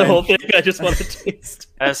I free, don't want the Ryan. whole thing. I just want a taste.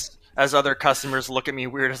 as other customers look at me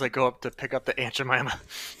weird as I go up to pick up the Aunt Jemima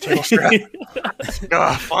table strap.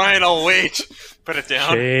 Fine, I'll wait. Put it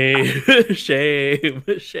down. Shame.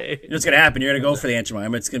 You know what's gonna happen? You're gonna go for the Aunt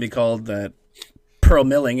Jemima. It's gonna be called Pearl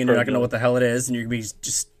Milling, and you're not gonna know what the hell it is, and you're gonna be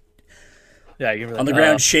just Yeah, you're on the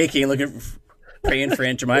ground shaking, looking, praying for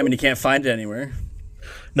Aunt Jemima, and you can't find it anywhere.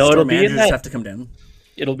 No, Store it'll be in managers that. have to come down.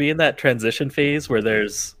 It'll be in that transition phase where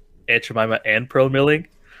there's Aunt Jemima and Pearl Milling,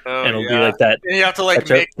 Oh, and it'll be yeah. like that And you have to like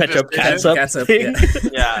make ketchup, decisions. catsup Catsup, thing.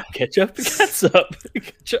 Yeah. Ketchup, catsup,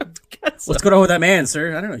 ketchup, catsup. What's going on with that man,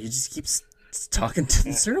 sir? I don't know. He just keeps talking to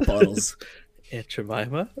the syrup bottles. Aunt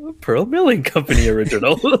Jemima, a Pearl Milling Company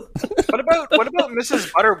original. What about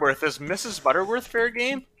Mrs. Butterworth? Is Mrs. Butterworth fair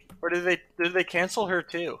game, or did they cancel her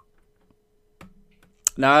too?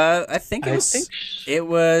 Nah, I think it I was. think It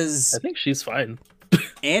was I think she's fine.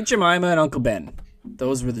 Aunt Jemima and Uncle Ben.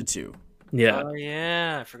 Those were the two. Yeah. Oh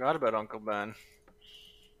yeah, I forgot about Uncle Ben.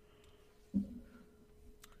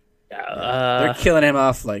 They're killing him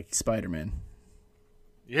off like Spider-Man.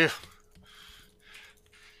 Yeah.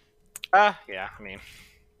 Yeah. I mean,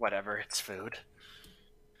 whatever. It's food.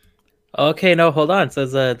 Okay, no, hold on. It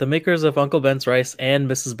says the makers of Uncle Ben's rice and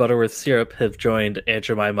Mrs. Butterworth syrup have joined Aunt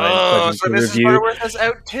Jemima in Oh, pledging so to Mrs. review. Butterworth is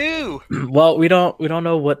out too. Well, we don't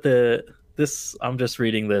know what this. I'm just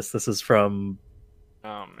reading this. This is from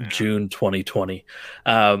Oh man. June 2020.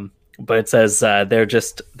 But it says they're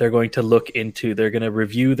going to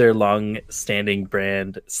review their long-standing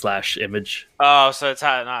brand / image. Oh, so it's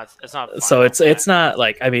not. It's not. So final. it's not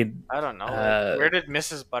like, I mean, I don't know. Where did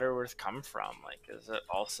Mrs. Butterworth come from? Like, is it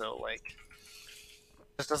also like?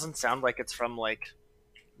 This doesn't sound like it's from like,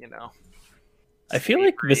 you know. I feel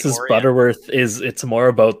like Savory Mrs. Orient. Butterworth it's more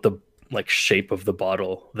about the like shape of the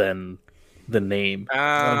bottle than the name.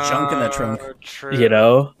 lot of junk in that trunk. True. You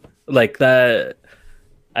know, like that.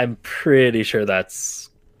 I'm pretty sure that's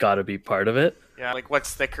got to be part of it. Yeah. Like,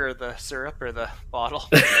 what's thicker, the syrup or the bottle?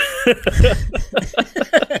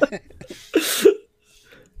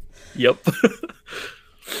 Yep.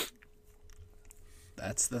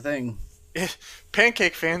 That's the thing.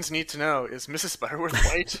 Pancake fans need to know: is Mrs. Butterworth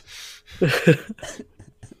white?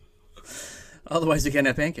 Otherwise, you can't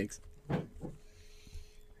have pancakes. I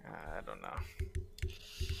don't know.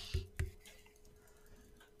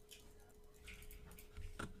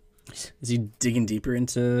 Is he digging deeper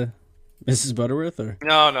into Mrs. Butterworth, or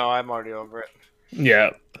No, I'm already over it.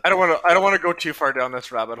 Yeah. I don't want to go too far down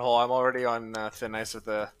this rabbit hole. I'm already on thin ice with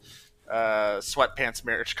the sweatpants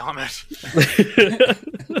marriage comment.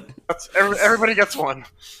 Everybody gets one.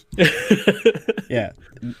 yeah,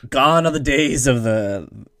 gone are the days of the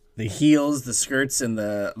heels, the skirts, and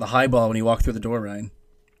the high ball when you walk through the door, Ryan.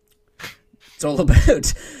 It's all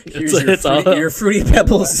about your fruity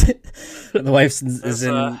pebbles. And the wife is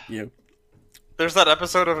in. There's that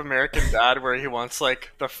episode of American Dad where he wants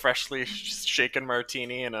like the freshly shaken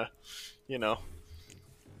martini and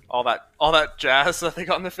all that jazz that they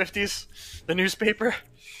got in the 50s, the newspaper.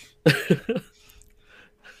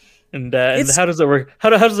 And how does it work? How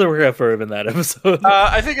does it work out for him in that episode?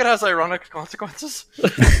 I think it has ironic consequences.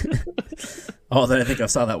 Oh, then I think I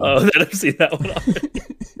saw that one. Oh, then I've seen that one already.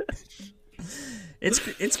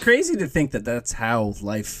 It's crazy to think that that's how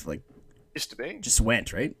life like Used to be. just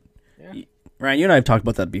went, right? Yeah. Ryan, you and I have talked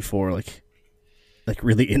about that before, like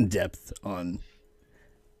really in depth on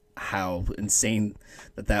how insane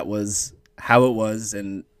that was, how it was,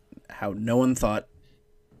 and how no one thought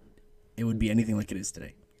it would be anything like it is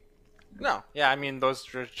today. No, yeah, I mean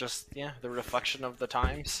those are just the reflection of the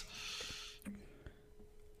times. I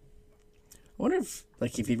wonder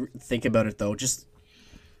if you think about it though, just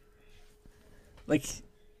like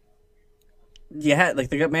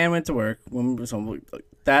the man went to work, woman was home.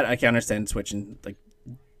 That I can understand switching like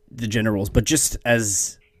the gender roles, but just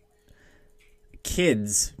as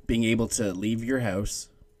kids being able to leave your house,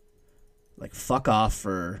 like fuck off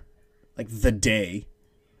for like the day,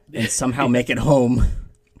 and somehow make it home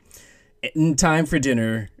in time for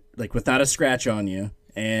dinner, like without a scratch on you,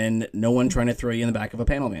 and no one trying to throw you in the back of a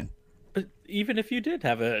panel van. But even if you did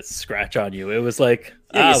have a scratch on you, it was like,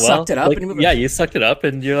 Yeah, you sucked it up like, and you moved yeah, on. you sucked it up,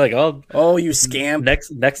 and you're like, oh, Oh, you scamp. next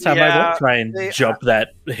time I Yeah, won't try and they- jump that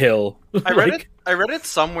hill. I read Like, it. I read it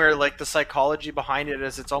somewhere. Like the psychology behind it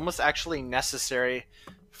is, it's almost actually necessary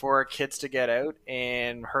for kids to get out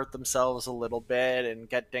and hurt themselves a little bit and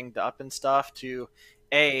get dinged up and stuff to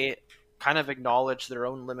kind of acknowledge their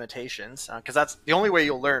own limitations, because that's the only way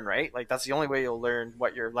you'll learn, right? Like that's the only way you'll learn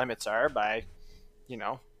what your limits are, by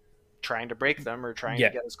trying to break them or trying Yeah.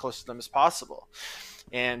 to get as close to them as possible.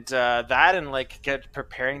 And that, and like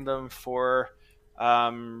preparing them for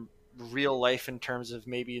real life in terms of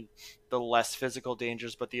maybe the less physical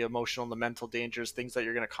dangers, but the emotional and the mental dangers, things that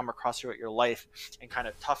you're going to come across throughout your life, and kind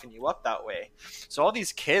of toughen you up that way. So all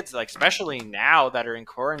these kids, like especially now that are in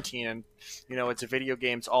quarantine, and it's video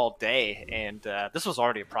games all day, and this was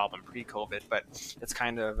already a problem pre-COVID, but it's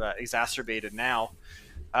kind of exacerbated now.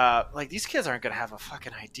 Like these kids aren't going to have a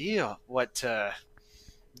fucking idea what to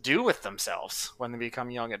do with themselves when they become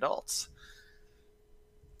young adults.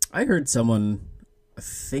 I heard someone, I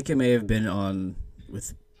think it may have been on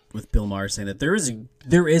with Bill Maher, saying that there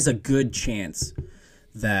is a good chance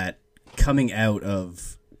that coming out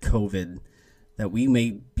of COVID, that we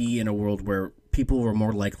may be in a world where people were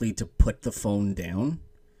more likely to put the phone down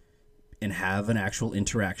and have an actual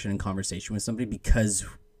interaction and conversation with somebody, because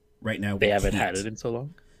right now they we haven't can't. had it in so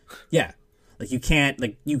long. Yeah, like you can't,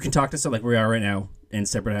 like you can talk to someone like we are right now in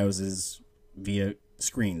separate houses via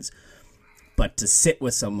screens, but to sit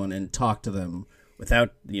with someone and talk to them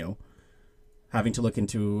without having to look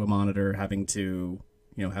into a monitor, having to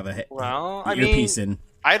have a Well, I earpiece mean, in.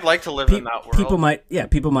 I'd like to live in that world.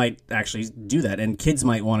 People might actually do that, and kids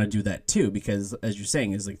might want to do that too, because as you're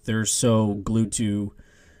saying, is like they're so glued to,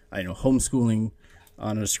 homeschooling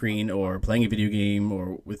on a screen or playing a video game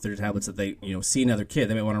or with their tablets that they see another kid,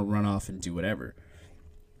 they might want to run off and do whatever.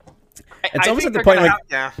 It's almost at the point like,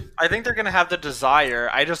 I think they're gonna have the desire.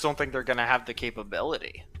 I just don't think they're gonna have the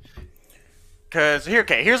capability. Because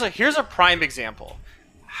here's a prime example.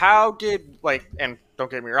 How did, and don't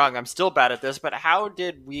get me wrong, I'm still bad at this, but how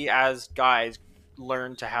did we as guys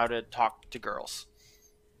learn how to talk to girls?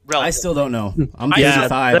 I still don't know. I'm Yeah,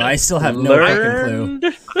 55. I still have no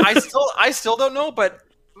fucking clue. I still don't know, but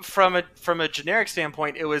from a generic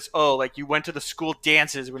standpoint, it was you went to the school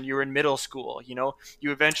dances when you were in middle school. You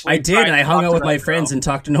eventually I did, and I hung out with my friends and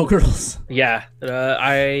talked to no girls. Yeah,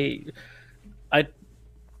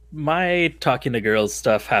 my talking to girls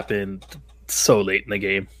stuff happened so late in the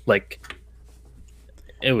game. Like,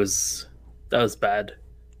 that was bad.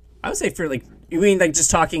 I would say for you mean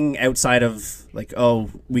just talking outside of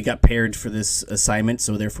we got paired for this assignment,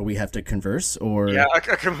 so therefore we have to converse, or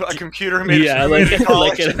a computer made Yeah,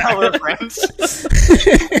 now we're friends.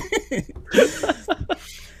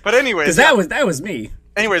 But anyways, because that was me.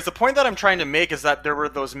 Anyways, the point that I'm trying to make is that there were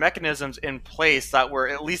those mechanisms in place that were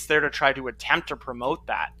at least there to try to attempt to promote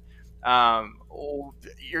that.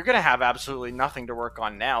 You're going to have absolutely nothing to work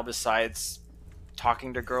on now besides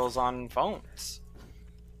talking to girls on phones.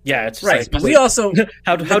 Yeah, it's Right, just but like, we also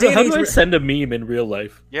how the do day and age I we're- send a meme in real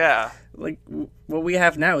life? Yeah. what we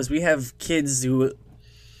have now is we have kids who,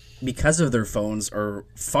 because of their phones, are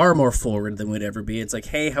far more forward than we'd ever be. It's like,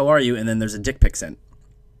 hey, how are you? And then there's a dick pic sent.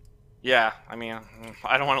 Yeah, I mean,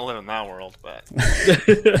 I don't want to live in that world, but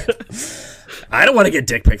I don't want to get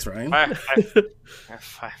dick pics, Ryan. I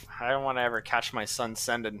don't want to ever catch my son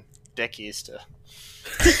sending dickies to.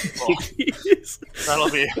 Well, that'll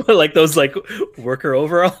be Like those worker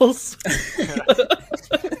overalls.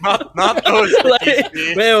 not those Like,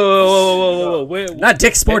 dickies. wait, Not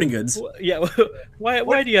Dick's Sporting Goods. yeah.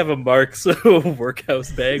 Why do you have a Mark's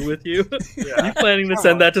workhouse bag with you? Yeah. You planning to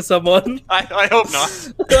send that to someone? I hope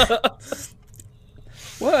not.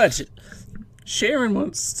 What? Sharon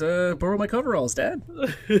wants to borrow my coveralls, Dad.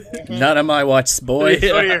 Not on my watch, boy.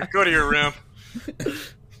 Yeah. Go to your room.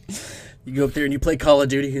 You go up there and you play Call of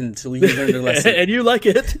Duty until you learn your lesson. And you like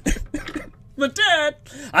it. But Dad,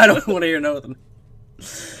 I don't want to hear nothing.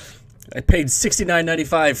 I paid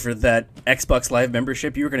 $69.95 for that Xbox Live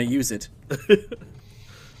membership. You were going to use it.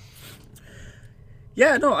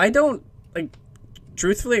 Yeah, no, I don't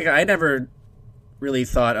truthfully, I never really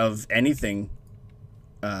thought of anything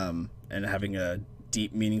and having a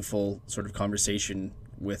deep, meaningful sort of conversation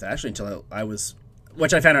with Ashley until I was,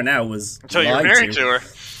 which I found out now was Until you're lied married to her.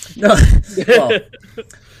 No, well,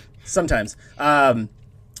 sometimes.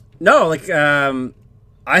 No,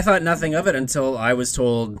 I thought nothing of it until I was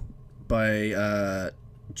told by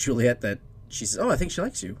Juliet that she says, "Oh, I think she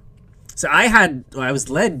likes you." So I was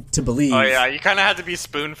led to believe. Oh yeah, you kind of had to be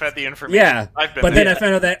spoon-fed the information. Yeah, I've been but then there. I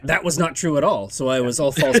found out that was not true at all. So I was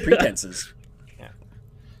all false pretenses.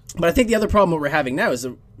 But I think the other problem what we're having now is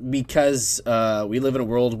that because we live in a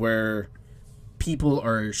world where people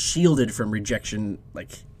are shielded from rejection,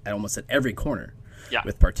 like almost at every corner. Yeah.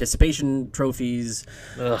 With participation trophies,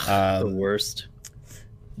 Ugh, the worst.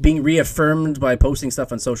 being reaffirmed by posting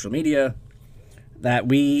stuff on social media, that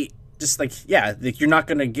we just like you're not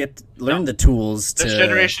gonna learn the tools to. This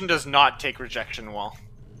generation does not take rejection well.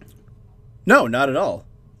 No, not at all.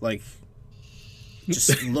 Like,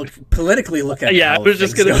 just politically look at. Yeah, I how was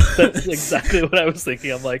just things gonna. go. That's exactly what I was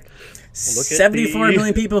thinking. I'm like, look at 74 the-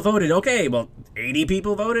 million people voted. Okay, well, 80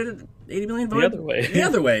 people voted. 80 million voted other way. The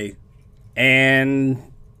other way, and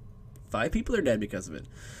 5 people are dead because of it.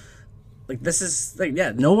 Like, this is like,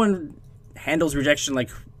 no one handles rejection like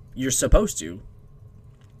you're supposed to.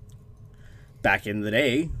 Back in the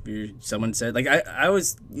day, someone said, like, I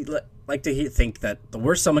always like to think that the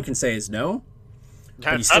worst someone can say is no.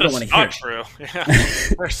 But you still don't want to hear it. True. Yeah.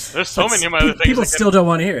 There's so many other things. People that still don't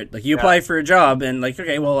want to hear it. Like, you apply for a job and like,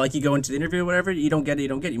 okay, well, like you go into the interview or whatever, you don't get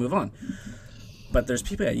it, you move on. But there's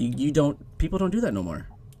people people don't do that no more.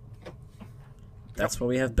 That's why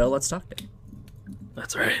we have Bell Let's Talk Day.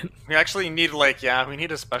 That's right. We actually need we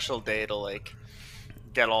need a special day to like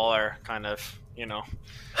get all our kind of Like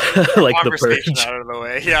the conversation purge. out of the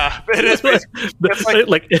way. Yeah, it is basically it's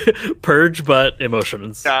like purge, but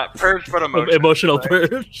emotions. purge, but emotion. Emotional Like,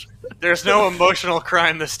 purge. there's no emotional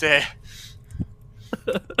crime this day.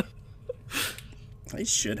 I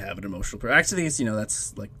should have an emotional purge. Actually, it's,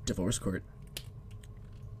 that's like divorce court.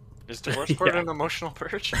 Is divorce court Yeah. an emotional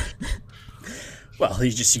purge? Well,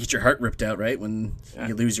 you get your heart ripped out, right? When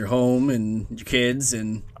you lose your home and your kids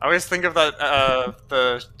and... I always think of that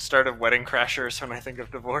the start of Wedding Crashers when I think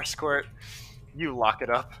of divorce court. You lock it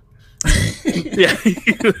up. Yeah.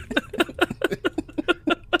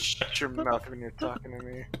 Shut your mouth when you're talking to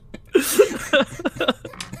me.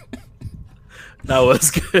 That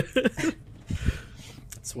was good.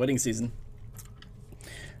 It's wedding season.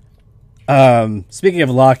 Speaking of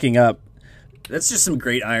locking up, that's just some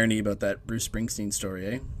great irony about that Bruce Springsteen story,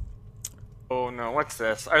 eh? Oh no, what's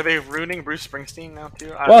this? Are they ruining Bruce Springsteen now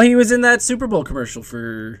too? Well, he was in that Super Bowl commercial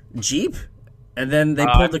for Jeep, and then they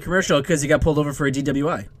pulled the commercial because he got pulled over for a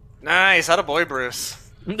DWI. Nice, atta boy, Bruce.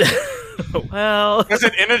 Well, Was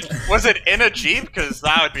it in a Jeep? Because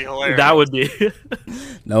that would be hilarious. that would be.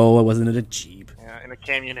 No, it wasn't a Jeep. Yeah, in a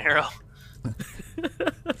Camionero.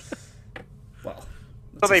 Well,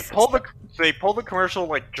 So they pulled the commercial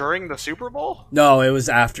like during the Super Bowl. no, it was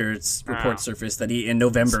after reports surfaced that in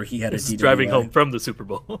November he had a DWI. driving home from the Super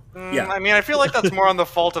Bowl. Yeah. I mean, I feel like that's more on the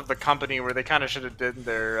fault of the company where they kind of should have did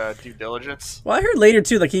their due diligence. Well, I heard later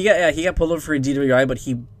too, like he got pulled over for a DWI, but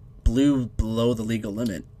he blew below the legal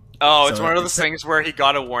limit. Oh, it's So one of those things where he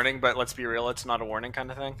got a warning, but let's be real, it's not a warning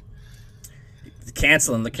kind of thing.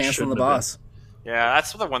 Canceling the Shouldn't have boss. Yeah,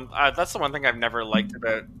 that's the one. That's the one thing I've never liked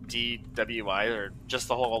about DWI or just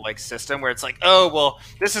the whole like system where it's like, oh well,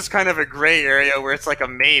 this is kind of a gray area where it's like a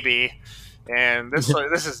maybe, and this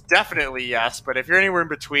is definitely yes. But if you're anywhere in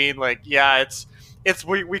between, like yeah, it's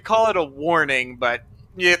we call it a warning, but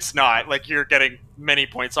it's not. Like you're getting many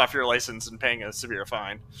points off your license and paying a severe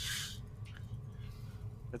fine.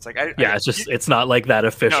 It's like It's not like that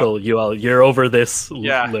official. No. You're over this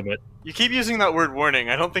limit. You keep using that word warning.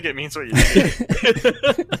 I don't think it means what you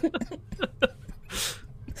think.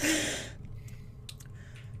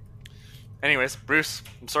 Anyways, Bruce,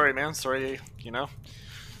 I'm sorry, man. Sorry, you got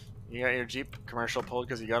your Jeep commercial pulled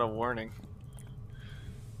because you got a warning.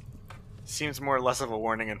 Seems more or less of a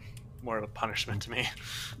warning and more of a punishment to me.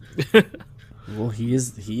 Well, he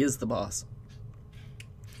is the boss.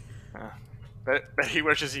 Bet he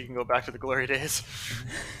wishes he can go back to the glory days.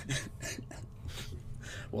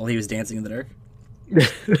 While he was dancing in the dark.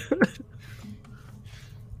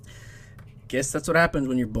 Guess that's what happens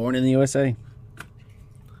when you're born in the USA.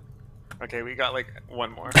 Okay, we got like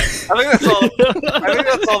one more. I think that's all. I think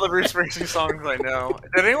that's all the Bruce Springsteen songs I know.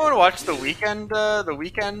 Did anyone watch the weekend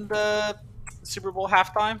Super Bowl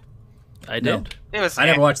halftime? I did. No. I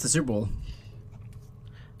never watched the Super Bowl.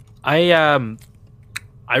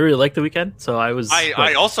 I really liked the weekend, so I was.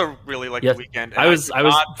 I also really liked the weekend. I was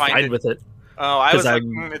fine with it. Oh, I was like,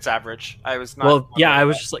 it's average. I was not. Well, yeah, I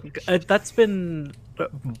was just like, that's been.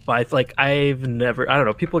 I've never. I don't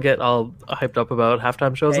know. People get all hyped up about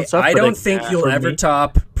halftime shows and stuff. I don't think you'll ever me,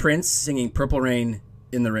 top Prince singing "Purple Rain"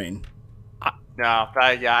 in the rain. No,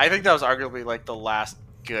 I think that was arguably like the last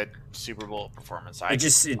good Super Bowl performance.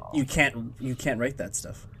 You can't write that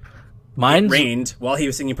stuff. Mine rained while he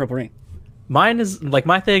was singing "Purple Rain." Mine is like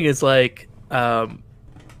my thing is like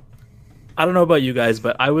I don't know about you guys,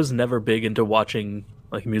 but I was never big into watching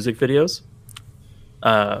like music videos.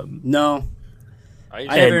 No, I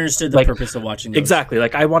I, never understood the like, purpose of watching those. Exactly.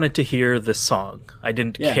 Like I wanted to hear the song. I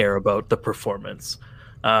didn't Yeah. care about the performance.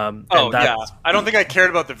 And yeah, that's I don't think I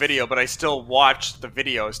cared about the video, but I still watched the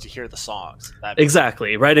videos to hear the songs.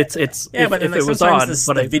 exactly right. It's Yeah, if, but then, if like, it was sometimes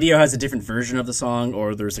on, the but video has a different version of the song,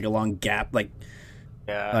 or there's like a long gap. Like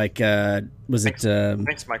was it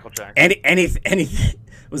Thanks, Michael Jackson. any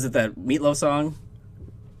was it that Meatloaf song?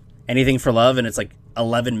 Anything for Love, and it's like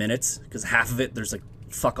 11 minutes because half of it there's like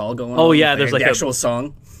fuck all going on. Oh, yeah, with there's the like a- actual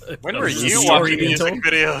song. When uh, were there's a you story watching being music told.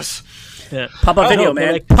 videos? yeah. Pop up Oh, video, no, but,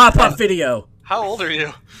 man. like- Pop up video. How old are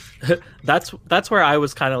you? That's where I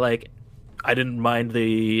was kind of like, I didn't mind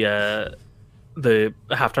the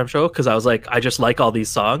halftime show because I was like, I just like all these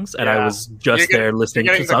songs, and I Yeah. was just You're there listening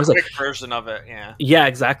You're to getting the songs. Like, quick version of it, yeah. yeah,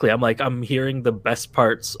 exactly. I'm like, I'm hearing the best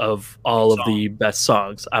parts of all of the best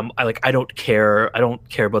songs. I don't care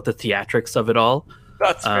about the theatrics of it all.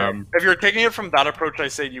 That's fair. If you're taking it from that approach, I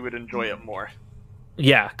say you would enjoy it more.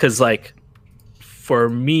 Yeah, because like for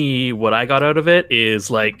me, what I got out of it is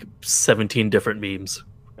like 17 different memes,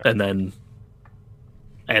 and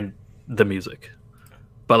the music.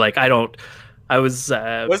 But like, I was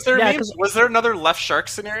Was there yeah, memes? 'cause- Was there another left shark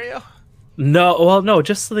scenario? no,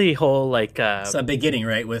 just the whole like It's the beginning,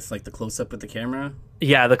 right, with like the close up with the camera.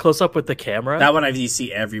 yeah, the close up with the camera. That one you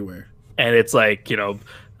see everywhere. And it's like,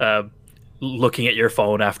 looking at your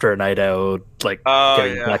phone after a night out, like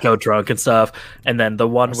getting blackout drunk and stuff. And then the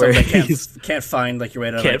one where Something he's can't find like you're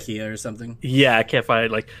right out of Can't- IKEA or something. yeah, can't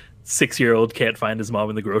find like 6-year-old can't find his mom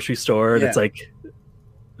in the grocery store, and Yeah. it's like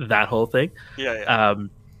that whole thing. Yeah.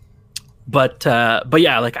 But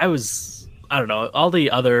yeah, like I don't know, all the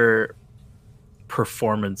other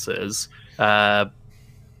performances, like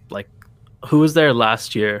who was there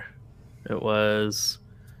last year? It was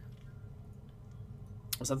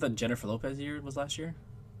that the Jennifer Lopez year was last year?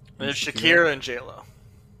 There's Shakira and J-Lo.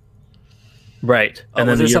 right. And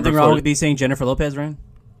was there something wrong with me saying Jennifer Lopez, Ryan?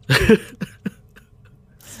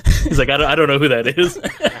 He's like, I don't know who that is.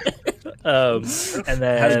 And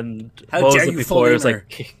then how what dare was it you before? It was fool her?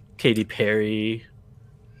 like Katy Perry,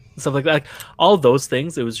 stuff like that. Like, all those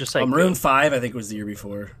things. It was just like Maroon 5, I think, was the year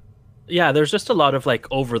before. yeah. There's just a lot of like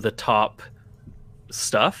over the top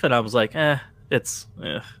stuff, and I was like, it's.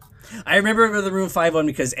 I remember the Maroon 5 one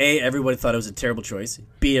because A, everybody thought it was a terrible choice.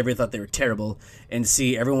 B, everybody thought they were terrible. And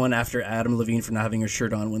C, everyone after Adam Levine for not having her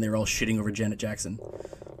shirt on when they were all shitting over Janet Jackson.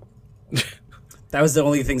 That was the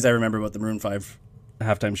only things I remember about the Maroon 5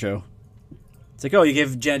 halftime show. It's like, oh, you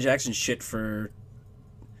give Janet Jackson shit for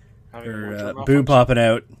her boob popping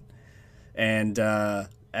out, and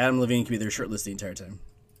Adam Levine can be there shirtless the entire time.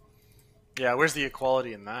 Yeah, where's the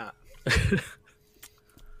equality in that?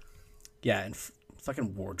 Yeah, and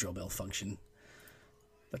fucking wardrobe malfunction.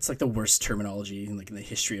 That's like the worst terminology in the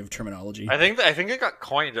history of terminology. I think it got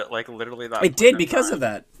coined at like literally that. It did because of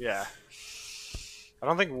that. Yeah. I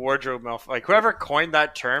don't think wardrobe like whoever coined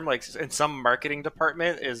that term, like in some marketing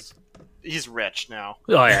department, he's rich now.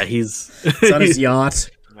 Oh yeah, he's It's on his yacht.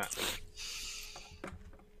 Yeah.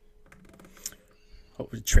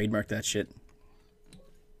 Hope we trademark that shit.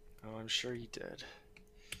 Oh, I'm sure he did.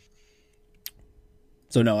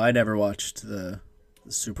 So no, I never watched the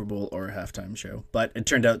Super Bowl or halftime show, but it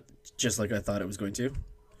turned out just like I thought it was going to.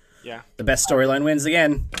 Yeah. The best storyline wins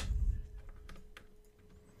again.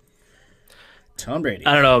 Tom Brady.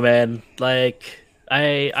 I don't know, man. Like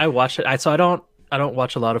I watch it. I don't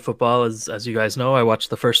watch a lot of football, as you guys know. I watched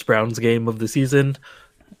the first Browns game of the season,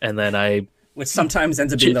 and then Which sometimes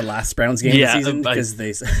ends up being the last Browns game of the season because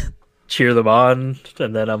they. cheer them on,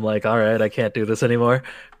 and then I'm like, all right, I can't do this anymore.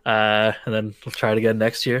 And then we'll try it again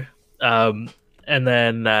next year. And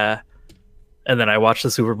then I watched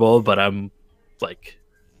the Super Bowl, but I'm like,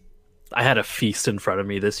 I had a feast in front of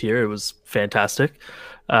me this year. It was fantastic.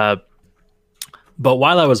 But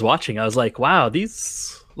while I was watching, I was like, wow,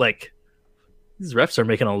 these refs are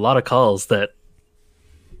making a lot of calls that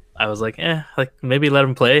I was like, like maybe let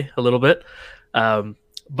them play a little bit.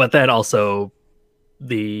 But then also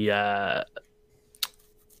the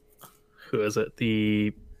who is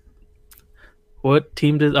it? What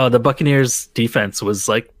team did? Oh, the Buccaneers defense was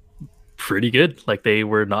like pretty good. Like they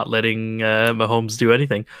were not letting Mahomes do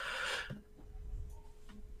anything.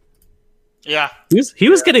 Yeah. He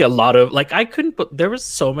was getting a lot of there was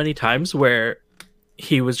so many times where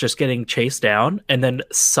he was just getting chased down and then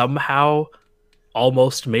somehow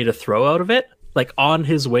almost made a throw out of it. Like on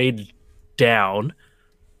his way down,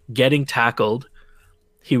 getting tackled,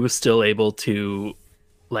 he was still able to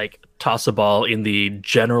like toss a ball in the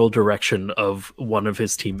general direction of one of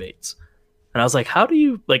his teammates. And I was like, how do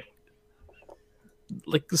you like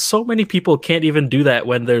so many people can't even do that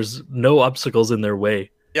when there's no obstacles in their way.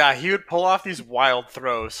 Yeah, he would pull off these wild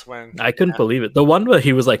throws when I couldn't believe it. The one where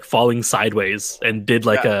he was like falling sideways and did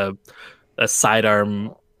like a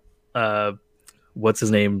sidearm, what's his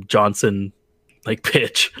name, Johnson, like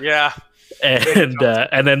pitch, Yeah, and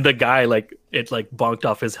then the guy like it like bonked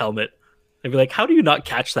off his helmet. I'd be like, how do you not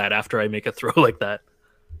catch that after I make a throw like that?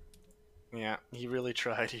 yeah, he really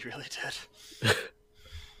tried. He really did.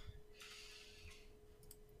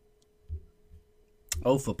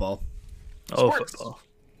 Oh, football. Oh, Sports. football.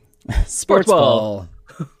 Sports ball.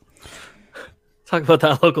 ball. Talk about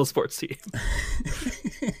that local sports team.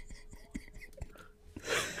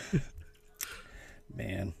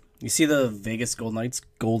 Man. You see the Vegas Golden Knights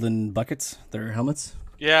golden buckets, their helmets?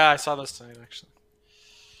 Yeah, I saw those tonight actually.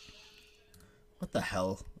 What the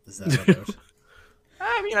hell is that about?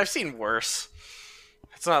 I mean, I've seen worse.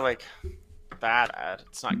 It's not like bad.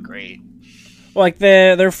 It's not great. Well, like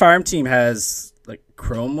their farm team has like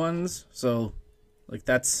chrome ones, so like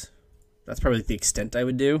that's probably the extent I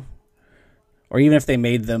would do. Or even if they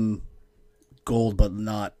made them gold but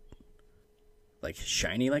not like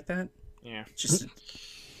shiny like that. Yeah.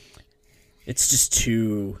 It's just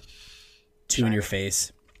too in your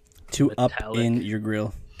face. Too up Metallic. in your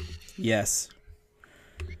grill. Yes.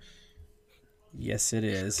 Yes, it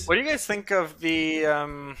is. What do you guys think of the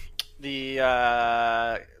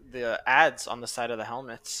ads on the side of the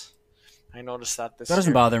helmets? I noticed that this That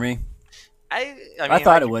doesn't year. bother me. I I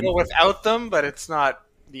thought it could would. go without them, but it's not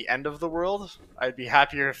the end of the world. I'd be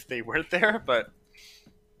happier if they weren't there, but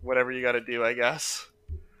whatever you got to do, I guess.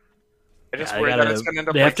 I just Yeah, worry that it's going to end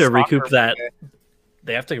up. they have like to soccer recoup that. one day.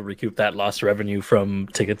 They have to recoup that lost revenue from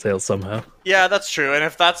ticket sales somehow. Yeah, that's true. And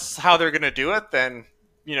if that's how they're going to do it, then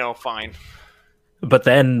fine. But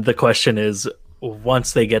then the question is,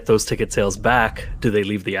 once they get those ticket sales back, do they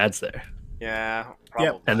leave the ads there? Yeah,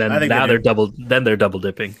 probably. And then I think now they they're do. double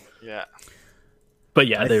dipping. Yeah. But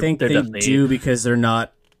yeah, I they're think they definitely do because they're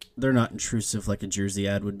not intrusive like a jersey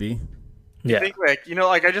ad would be. yeah. I think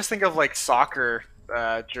I just think of like soccer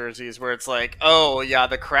jerseys where it's like, oh yeah,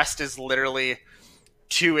 the crest is literally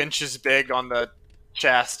 2 inches big on the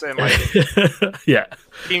chest, and like yeah.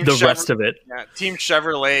 Team The rest of it. yeah, Team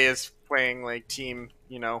Chevrolet is playing like Team,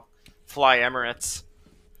 Fly Emirates.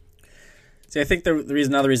 See, I think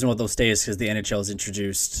another reason why they'll stay is because the NHL has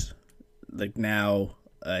introduced like now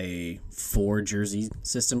a 4 jersey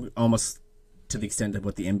system, almost to the extent of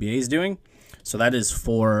what the NBA is doing. So that is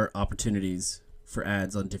 4 opportunities for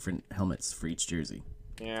ads on different helmets for each jersey.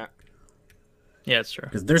 Yeah. Yeah, it's true.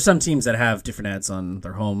 Because there's some teams that have different ads on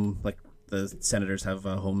their home, like the Senators have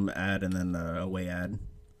a home ad and then a away ad.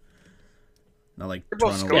 Not like They're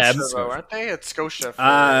both Toronto. Scotia, Yeah, though, aren't they? It's Scotia.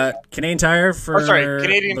 For... Canadian Tire for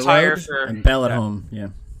Canadian the Tire road, for- and Bell at home.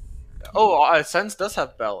 Yeah. Sens does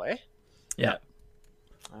have Bell, eh? Yeah.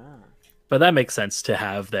 Ah. But that makes sense to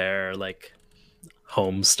have their like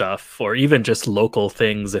home stuff or even just local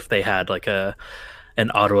things if they had like an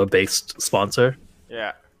Ottawa based sponsor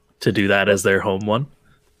Yeah. to do that as their home one.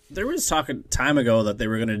 There was talk a time ago that they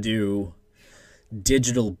were going to do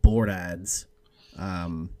digital board ads.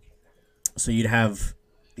 So you'd have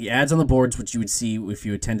the ads on the boards, which you would see if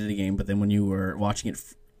you attended a game, but then when you were watching it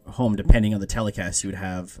home, depending on the telecast, you would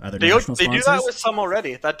have either They national do sponsors. that with some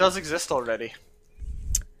already. That does exist already.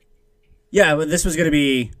 Yeah, but this was going to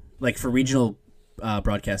be like for regional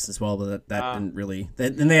broadcasts as well, but that didn't really.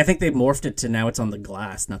 I think they morphed it to now it's on the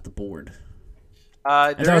glass, not the board.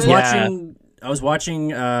 As I was watching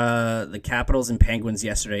the Capitals and Penguins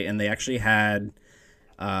yesterday, and they actually had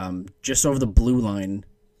just over the blue line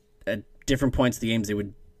at different points of the games they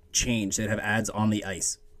would change. They'd have ads on the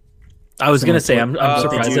ice. I was going to say, I'm what they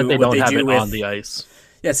surprised do- that they what don't they have do it with- on the ice.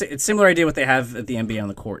 Yeah, it's similar idea what they have at the NBA on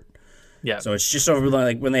the court. Yeah. So it's just over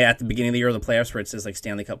like when they at the beginning of the year of the playoffs where it says like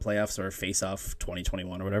Stanley Cup playoffs or Face Off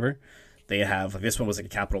 2021 or whatever. They have like this one was like a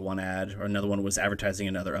Capital One ad, or another one was advertising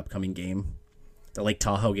another upcoming game, the Lake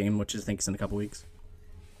Tahoe game, which I think is in a couple weeks.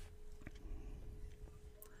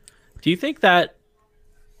 Do you think that,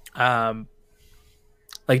 do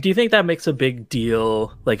you think that makes a big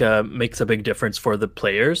deal, makes a big difference for the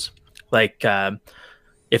players? Like,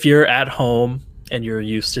 if you're at home and you're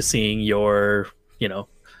used to seeing your,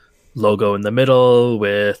 logo in the middle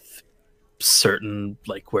with certain,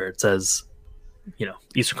 like where it says,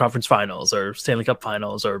 Eastern Conference Finals or Stanley Cup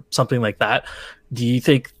Finals or something like that, do you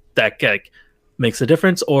think that makes a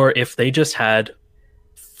difference? Or if they just had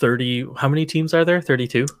 30, how many teams are there?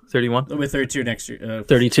 32, 31? With 32 next year.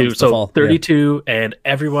 32. comes the So fall. 32 and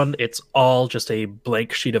everyone, it's all just a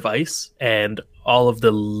blank sheet of ice and all of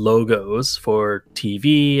the logos for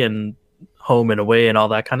TV and home and away and all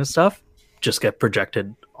that kind of stuff just get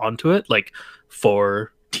projected onto it, like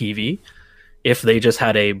for TV. if they just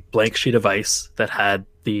had a blank sheet of ice that had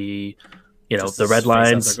the, Just the red face-off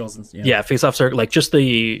lines, circles and- yeah, face-off circle, like just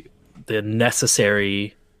the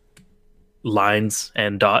necessary lines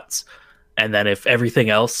and dots, and then if everything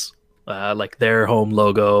else, like their home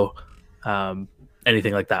logo,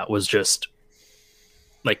 anything like that was just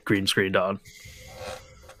like green screened on.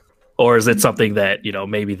 Or is it something that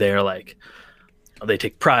maybe they're like, they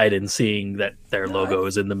take pride in seeing that their logo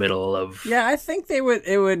is in the middle of? Yeah, I think they would.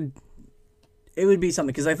 It would be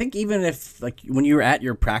something, because I think even if, like, when you're at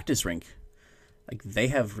your practice rink, like, they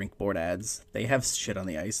have rink board ads, they have shit on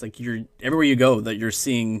the ice. Like, you're everywhere you go that you're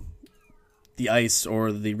seeing the ice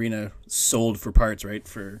or the arena sold for parts, right,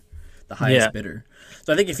 for the highest bidder.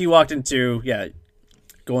 So I think if you walked into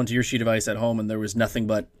go into your sheet of ice at home and there was nothing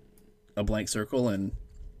but a blank circle, and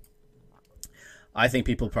I think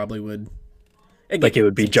people probably would. It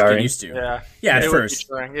would be get jarring. used to. Yeah, at it first.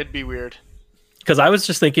 would be jarring. It'd be weird. Because I was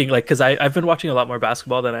just thinking, like, because I've been watching a lot more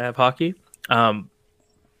basketball than I have hockey,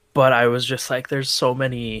 but I was just like, there's so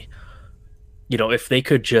many, if they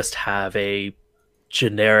could just have a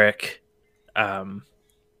generic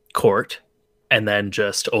court and then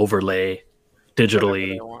just overlay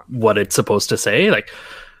digitally what it's supposed to say, like,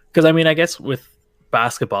 because I mean, I guess with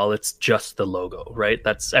basketball, it's just the logo, right?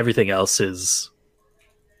 That's everything else is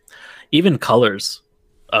even colors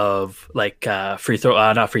of like not free throw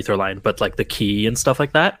line, but like the key and stuff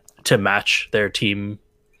like that to match their team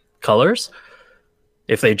colors.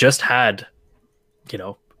 If they just had,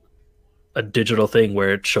 a digital thing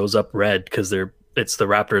where it shows up red because it's the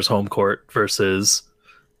Raptors home court versus,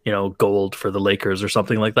 gold for the Lakers or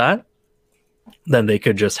something like that, then they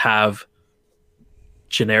could just have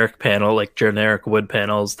generic wood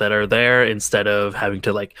panels that are there instead of having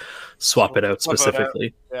to like swap it out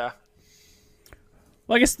specifically. Yeah.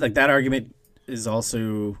 Well, I guess like that argument is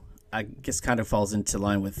also, I guess, kind of falls into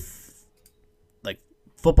line with like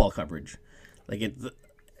football coverage. Like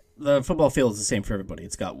the football field is the same for everybody.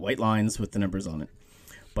 It's got white lines with the numbers on it.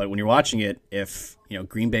 But when you're watching it, if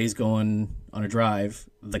Green Bay's going on a drive,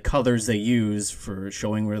 the colors they use for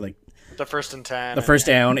showing where like the first and 10, the first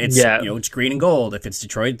down, it's it's green and gold. If it's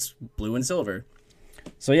Detroit, it's blue and silver.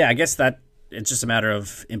 So yeah, I guess that it's just a matter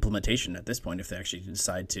of implementation at this point. If they actually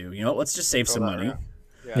decide to, let's just save some money.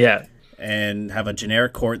 Yeah. And have a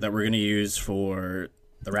generic court that we're going to use for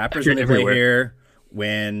the Raptors when they play here.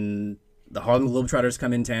 When the Harlem Globetrotters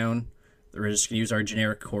come in town, we're just going to use our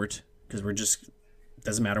generic court because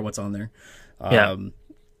doesn't matter what's on there.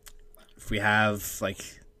 If we have like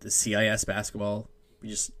the CIS basketball, we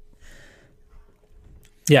just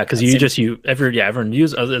because everyone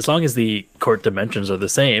use, as long as the court dimensions are the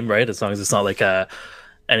same, right? As long as it's not like a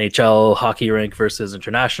NHL hockey rink versus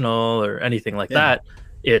international or anything like that.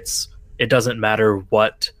 It doesn't matter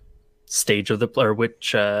what stage of the or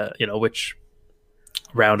which which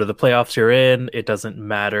round of the playoffs you're in. It doesn't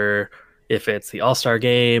matter if it's the All-Star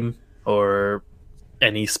game or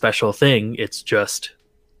any special thing. It's just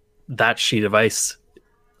that sheet of ice.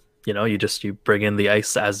 You bring in the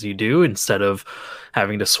ice as you do instead of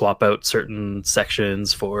having to swap out certain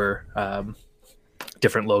sections for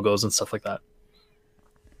different logos and stuff like that.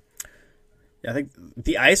 Yeah, I think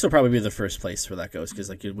the ice will probably be the first place where that goes, because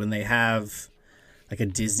like when they have like a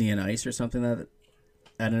Disney and ice or something that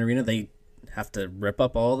at an arena, they have to rip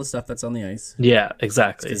up all the stuff that's on the ice. Yeah,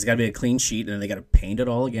 exactly. It's got to be a clean sheet, and then they got to paint it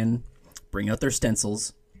all again, bring out their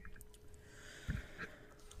stencils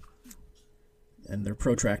and their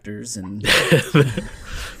protractors and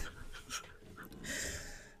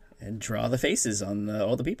and draw the faces on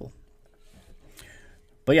all the people.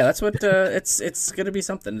 But yeah, that's what it's going to be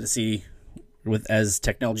something to see. As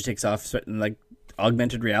technology takes off, and like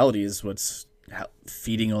augmented reality is what's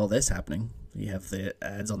feeding all this happening. You have the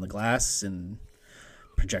ads on the glass and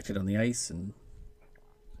projected on the ice, and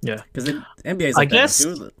because the NBA is like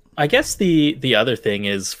I guess the other thing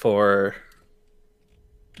is for,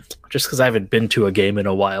 just because I haven't been to a game in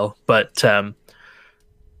a while, but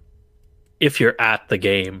if you're at the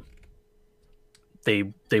game,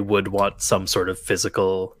 they would want some sort of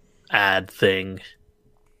physical ad thing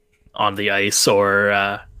on the ice or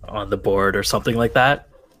on the board or something like that.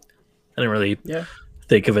 I didn't really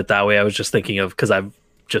think of it that way. I was just thinking of, because I've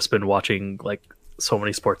just been watching like so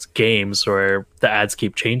many sports games where the ads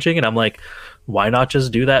keep changing, and I'm like, why not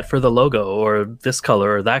just do that for the logo or this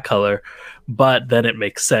color or that color? But then it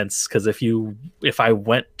makes sense, because if I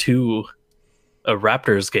went to a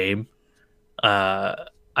Raptors game, I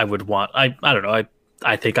would want, I don't know,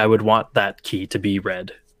 I think I would want that key to be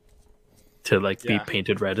red, to like be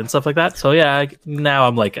painted red and stuff like that. So now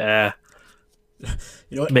I'm like,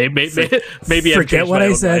 You know what? Maybe I've Forget changed what my I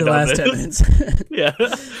own said mind the on last this. 10 minutes. Yeah,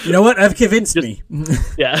 You know what? I've convinced me.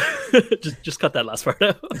 yeah. just cut that last part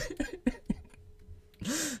out.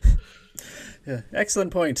 Yeah,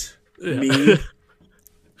 excellent point. Yeah. Me.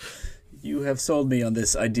 You have sold me on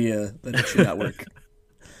this idea that it should not work.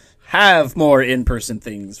 Have more in-person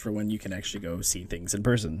things for when you can actually go see things in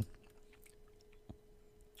person.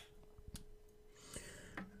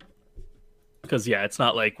 Because yeah, it's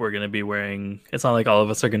not like we're gonna be wearing. It's not like all of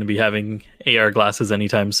us are gonna be having AR glasses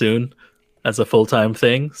anytime soon, as a full-time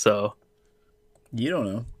thing. So, You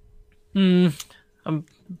don't know.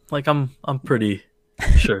 I'm pretty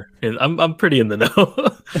sure. I'm pretty in the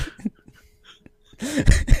know.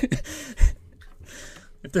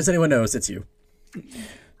 If there's anyone knows, it's you.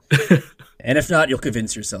 And if not, you'll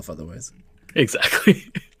convince yourself otherwise. Exactly.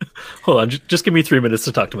 Hold on, just give me 3 minutes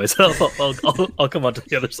to talk to myself. I'll come on to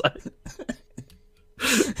the other side.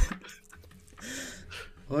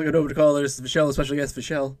 Well, I got over to callers. Michelle, a special guest,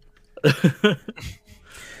 Michelle.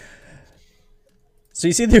 So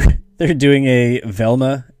you see they're doing a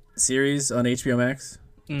Velma series on HBO Max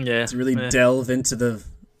Yeah. to really delve into the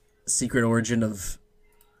secret origin of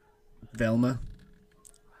Velma.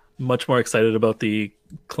 Much more excited about the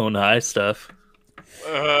Clone High stuff.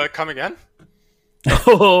 Come again?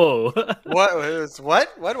 Oh. What?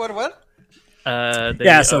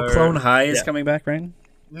 They So are- Clone High is yeah. coming back, right?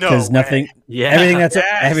 No, Because way. nothing, Yeah. everything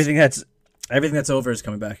that's over is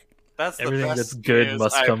coming back. That's the everything best that's good news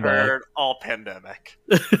must I've come back. heard all pandemic.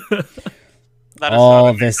 That is All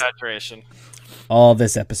not an this- exaggeration. All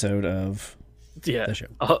this episode of Yeah. the show.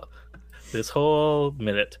 This whole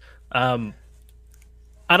minute.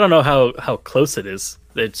 I don't know how close it is.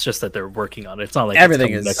 It's just that they're working on it. It's not like Everything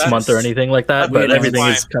it's coming is- next month or anything like that. that's- But that's everything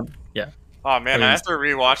fine. is yeah, Oh man, I Everything's- have to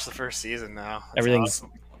rewatch the first season now. That's everything's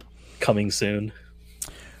awesome. coming soon.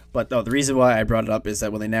 But no, the reason why I brought it up is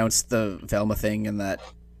that when they announced the Velma thing and that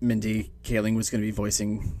Mindy Kaling was going to be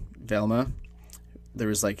voicing Velma, there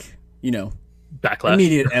was Backlash.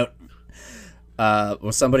 immediate out.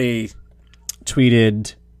 Well, somebody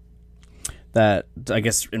tweeted that, I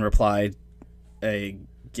guess in reply, a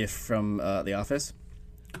GIF from The Office.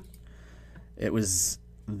 It was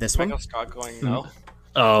this one. Michael Scott going no.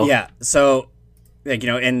 Oh Yeah. So,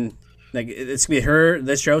 and it's gonna be her,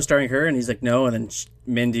 this show starring her, and he's like, no, and then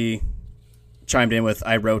Mindy chimed in with,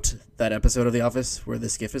 I wrote that episode of The Office where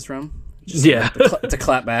this GIF is from. Just Yeah. to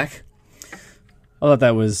clap back. I thought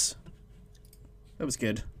that was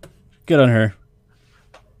good. Good on her.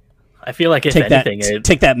 I feel like if anything,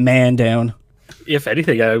 take that man down. if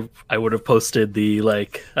anything, I would have posted the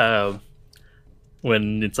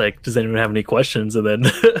when it's like, does anyone have any questions? And then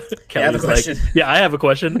Kelly's like, question. yeah, I have a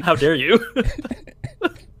question. How dare you?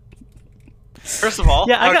 First of all,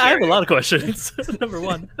 Yeah, how I dare have a you? lot of questions. Number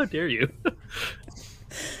one, how dare you?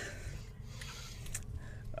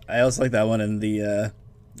 I also like that one in the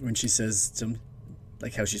when she says some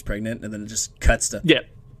like how she's pregnant and then it just cuts to Yeah.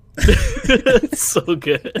 It's so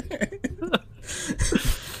good.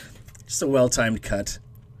 just a well-timed cut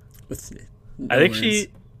with no I think words.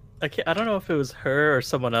 I don't know if it was her or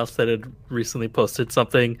someone else that had recently posted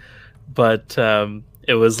something, but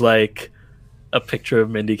it was like a picture of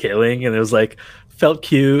Mindy Kaling, and it was like, felt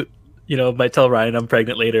cute, might tell Ryan I'm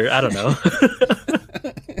pregnant later. I don't know.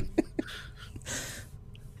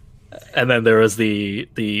 And then there was the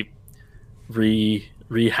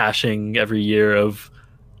rehashing every year of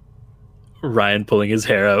Ryan pulling his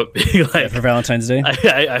hair out, being like, for Valentine's Day.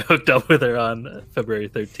 I hooked up with her on February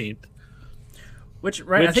 13th. Which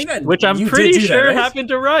Ryan, I think that Which I'm you pretty did do sure that, right? happened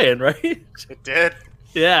to Ryan, right? It did.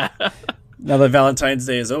 Yeah. Now that Valentine's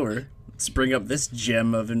Day is over, let's bring up this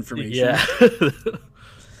gem of information. Yeah.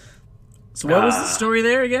 So what was the story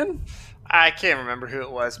there again? I can't remember who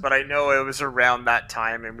it was, but I know it was around that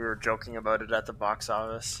time, and we were joking about it at the box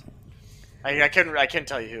office. I couldn't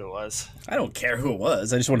tell you who it was. I don't care who it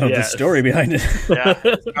was. I just want to know Yeah. the story behind it. Yeah,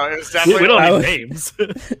 no, it was we definitely. don't I need was-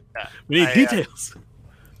 names. Yeah. We need I, details.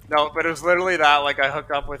 No, but it was literally that. Like, I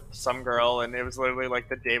hooked up with some girl, and it was literally like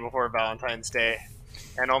the day before Valentine's Day,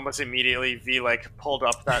 and almost immediately V pulled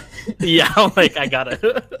up that. Yeah, I'm like, I got it.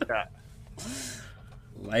 Yeah.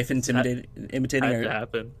 Life imitating Had to art.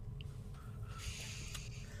 happen.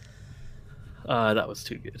 That was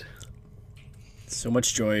too good. So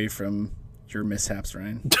much joy from your mishaps,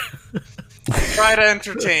 Ryan. Try to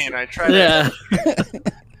entertain. I try to. Yeah.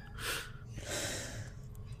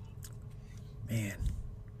 Man,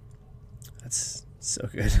 that's so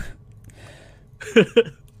good.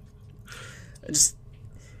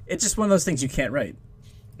 It's just one of those things you can't write.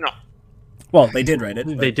 No. Well, they did write it.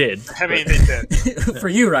 They did. I mean, they did. but for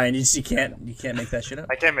you, Ryan, you can't make that shit up.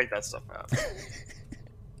 I can't make that stuff out.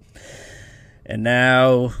 And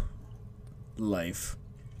now, life.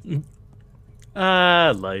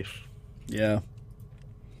 Life. Yeah.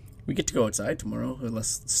 We get to go outside tomorrow,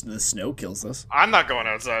 unless the snow kills us. I'm not going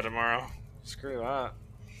outside tomorrow. Screw that.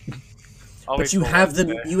 But you have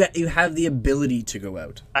you have the ability to go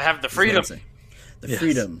out. I have the Is what I'm freedom. saying. The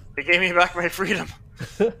freedom. They gave me back my freedom.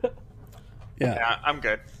 Yeah. Yeah, I'm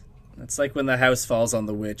good. It's like when the house falls on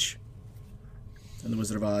the witch in the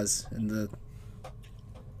Wizard of Oz, and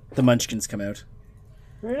the Munchkins come out.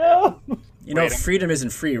 No. You know, Freedom. freedom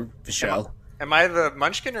isn't free, Michelle. Am I the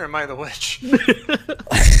Munchkin or am I the witch?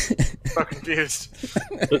 So confused.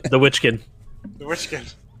 The Witchkin. The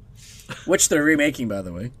Witchkin. Which they're remaking, by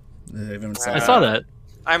the way. Everyone saw I that. saw that.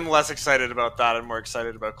 I'm less excited about that and more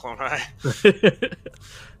excited about Clone High.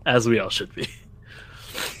 As we all should be.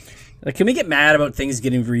 Like, can we get mad about things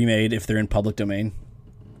getting remade if they're in public domain?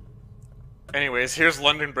 Anyways, here's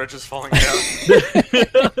London Bridges falling down.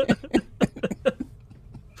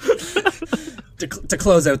 To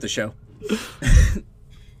close out the show.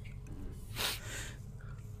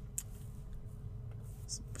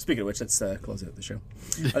 Speaking of which, let's close out the show.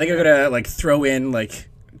 I think I'm gonna like throw in like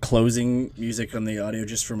closing music on the audio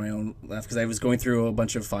just for my own laugh, because I was going through a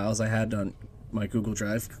bunch of files I had on my Google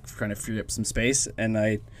Drive, trying to free up some space, and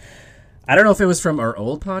I don't know if it was from our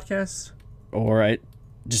old podcast or I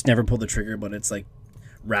just never pulled the trigger, but it's like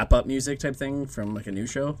wrap up music type thing from like a new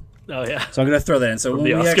show. Oh yeah. So I'm gonna throw that in. So From when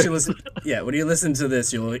the we Oscar. actually listen, when you listen to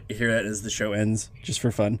this, you'll hear it as the show ends, just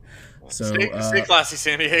for fun. So Stay classy,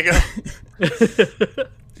 San Diego.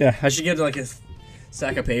 yeah, I should get like a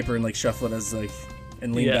stack of paper and like shuffle it as like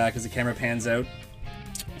and lean back as the camera pans out.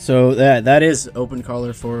 So that is Open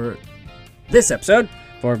Caller for this episode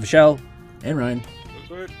for Michelle and Ryan.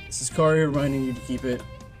 This is Corey reminding you to keep it